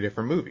get 30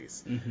 different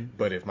movies.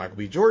 But if Michael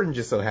B. Jordan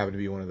just so happened to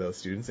be one of those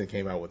students and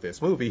came out with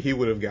this movie, he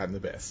would have gotten the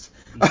best.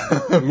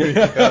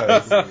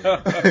 Because,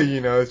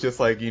 you know, it's just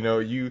like, you know,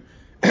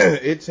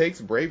 it takes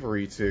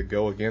bravery to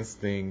go against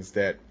things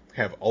that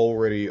have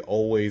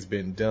always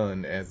been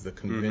done as the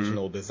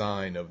conventional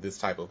design of this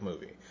type of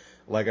movie.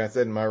 Like I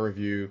said in my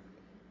review,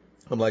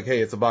 I'm like, hey,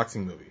 it's a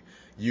boxing movie.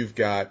 You've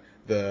got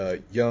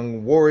the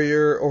young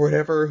warrior or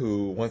whatever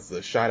who wants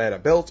a shot at a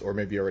belt, or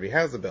maybe already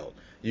has a belt.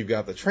 You've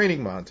got the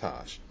training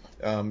montage.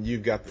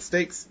 You've got the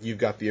stakes. You've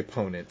got the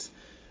opponent.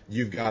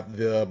 You've got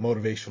the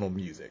motivational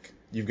music.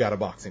 You've got a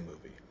boxing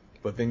movie.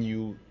 But then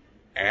you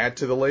add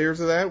to the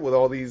layers of that with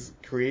all these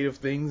creative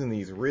things and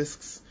these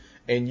risks,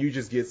 and you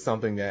just get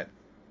something that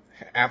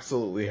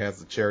absolutely has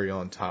the cherry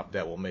on top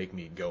that will make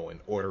me go and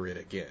order it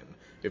again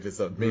if it's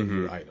a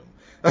menu item.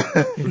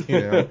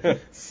 You know?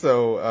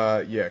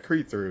 So, yeah,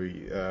 Creed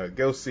 3,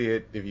 go see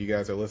it. If you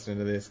guys are listening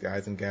to this,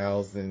 guys and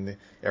gals and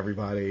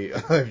everybody,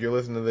 if you're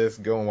listening to this,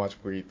 go and watch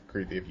Creed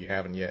 3 if you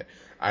haven't yet.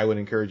 I would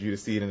encourage you to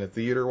see it in a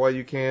theater while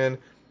you can.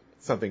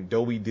 Something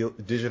Dolby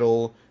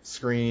digital,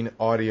 screen,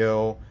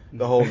 audio,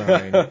 the whole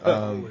nine,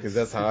 because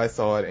that's how I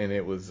saw it, and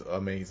it was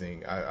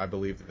amazing. I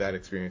believe that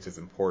experience is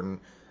important.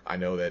 I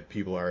know that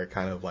people are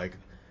kind of like,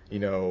 you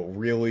know,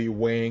 really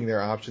weighing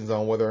their options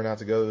on whether or not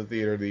to go to the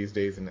theater these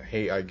days. And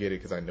hey, I get it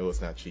because I know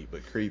it's not cheap.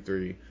 But Creed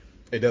 3,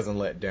 it doesn't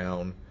let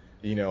down,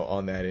 you know,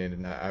 on that end.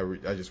 And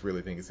I just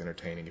really think it's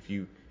entertaining. If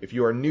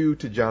you are new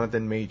to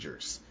Jonathan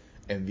Majors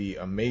and the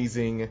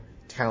amazing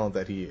talent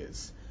that he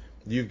is,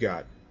 you've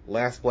got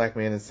Last Black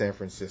Man in San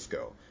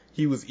Francisco.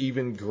 He was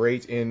even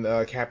great in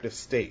Captive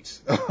State.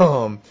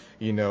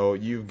 You know,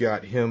 you've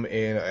got him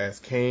as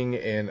Kang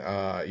in,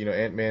 you know,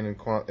 Ant-Man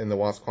and the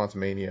Wasp: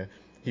 Quantumania.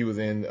 He was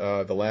in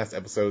the last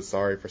episode,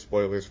 sorry for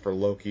spoilers, for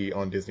Loki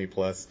on Disney+,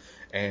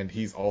 and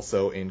he's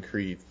also in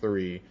Creed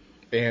 3.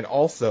 And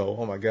also,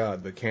 oh my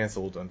God, the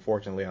canceled,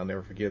 unfortunately, I'll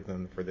never forget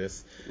them for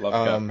this.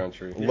 Lovecraft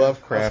Country.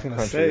 Lovecraft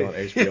Country on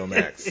HBO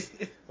Max,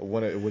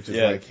 which is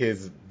like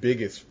his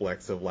biggest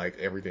flex of like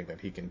everything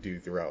that he can do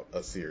throughout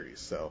a series.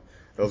 So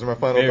those are my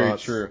final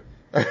thoughts. Very true.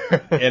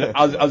 And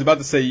I was about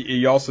to say,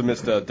 you also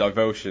missed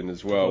Devotion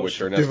as well,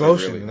 which Ernesto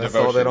Devotion. really... I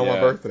saw that on my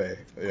birthday.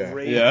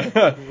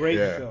 Yeah. Great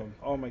film.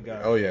 Oh my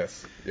God. Oh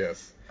yes.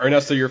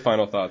 Ernesto, your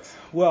final thoughts.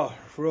 Well,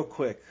 real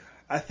quick,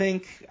 I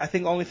think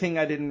only thing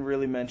I didn't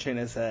really mention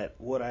is that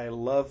what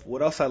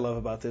else I love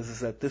about this is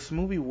that this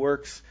movie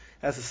works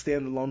as a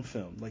standalone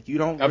film. Like, you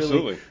don't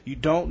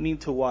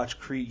need to watch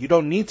Creed. You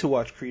don't need to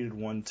watch Creed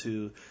 1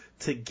 to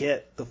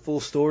get the full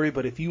story,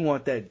 but if you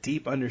want that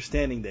deep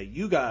understanding that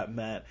you got,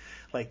 Matt,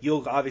 like,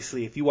 you'll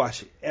obviously, if you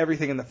watch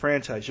everything in the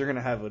franchise, you're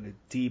gonna have a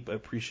deep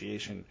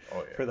appreciation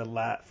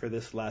for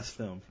this last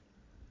film.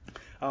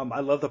 I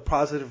love the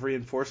positive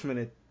reinforcement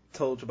it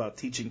told about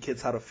teaching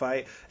kids how to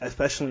fight,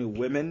 especially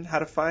women how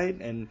to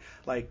fight, and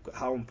like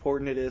how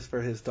important it is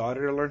for his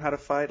daughter to learn how to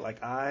fight.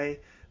 Like, I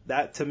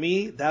That, to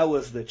me, that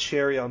was the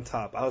cherry on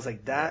top. I was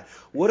like,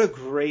 what a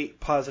great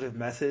positive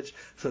message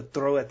to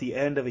throw at the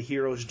end of a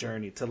hero's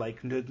journey, to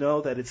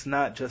know that it's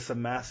not just a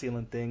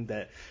masculine thing,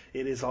 that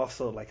it is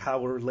also like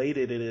how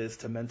related it is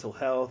to mental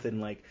health, and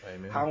like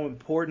Amen. how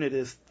important it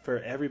is for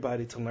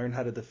everybody to learn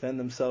how to defend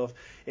themselves,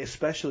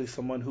 especially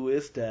someone who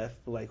is deaf,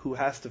 like who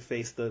has to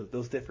face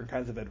those different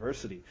kinds of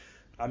adversity.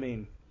 I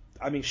mean,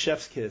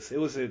 Chef's Kiss. It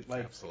was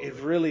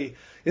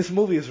this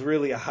movie is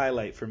really a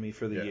highlight for me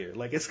for the year.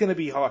 Like, it's gonna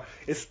be hard.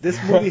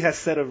 This movie has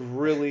set a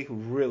really,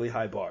 really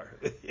high bar.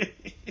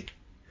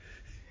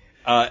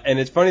 And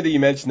it's funny that you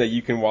mentioned that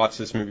you can watch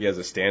this movie as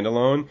a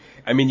standalone.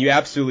 I mean, you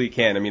absolutely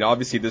can. I mean,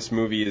 obviously this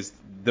movie is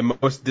the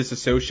most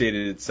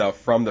disassociated itself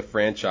from the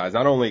franchise,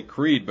 not only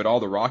Creed, but all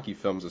the Rocky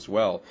films as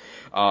well.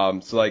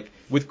 So like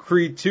with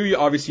Creed 2,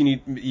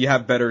 you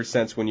have better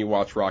sense when you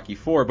watch Rocky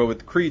 4, but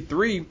with Creed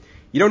 3,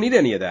 you don't need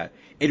any of that.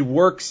 It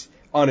works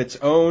on its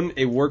own.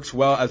 It works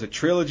well as a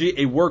trilogy.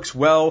 It works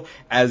well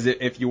as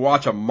if you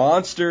watch a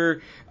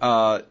monster,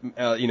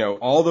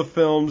 all the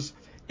films.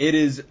 It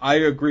is, I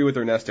agree with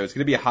Ernesto. It's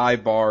going to be a high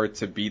bar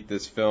to beat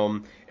this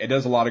film. It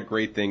does a lot of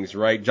great things,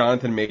 right?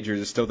 Jonathan Majors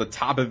is still the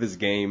top of his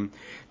game.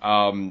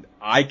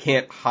 I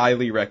can't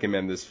highly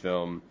recommend this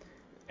film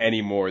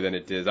any more than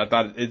it is. I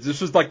thought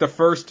this was like the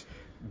first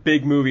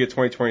big movie of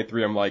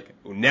 2023. I'm like,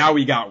 now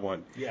we got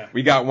one. Yeah.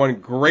 We got one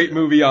great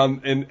movie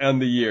on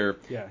the year.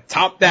 Yeah.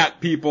 Top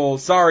that, people.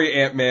 Sorry,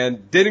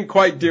 Ant-Man. Didn't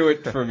quite do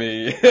it for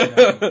me.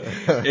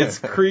 It's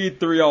Creed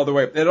 3 all the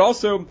way. And it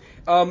also,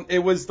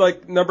 it was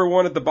like number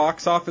one at the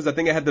box office. I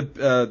think it had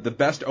the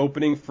best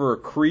opening for a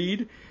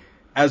Creed,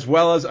 as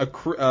well as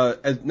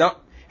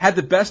had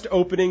the best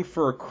opening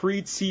for a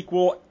Creed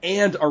sequel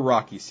and a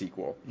Rocky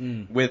sequel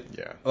with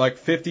like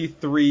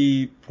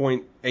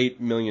 $53.8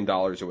 million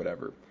or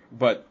whatever.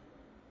 But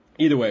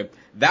either way,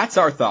 that's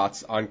our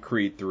thoughts on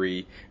Creed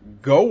 3.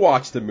 Go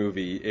watch the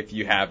movie if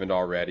you haven't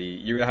already.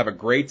 You're going to have a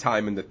great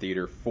time in the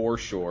theater for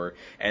sure.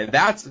 And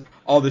that's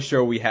all the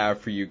show we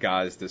have for you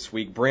guys this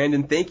week.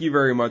 Brandon, thank you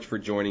very much for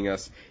joining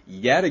us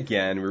yet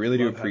again. We really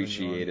do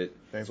appreciate it.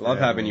 Thanks for Love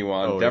having you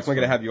on. Oh, Definitely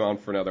going to have you on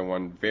for another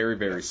one very,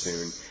 very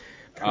soon.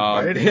 All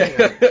All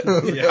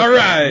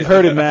right.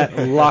 Heard it, Matt.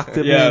 Locked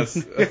him in.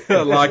 Yes,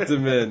 locked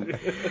him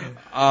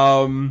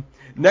in.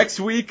 Next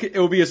week, it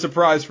will be a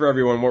surprise for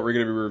everyone what we're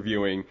going to be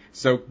reviewing.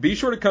 So be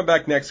sure to come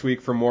back next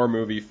week for more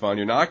movie fun.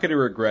 You're not going to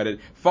regret it.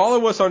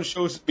 Follow us on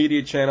social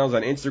media channels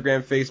on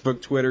Instagram,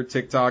 Facebook, Twitter,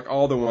 TikTok,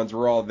 all the ones.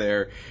 We're all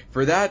there.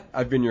 For that,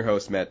 I've been your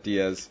host, Matt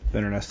Diaz.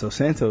 Ernesto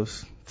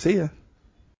Santos. See ya.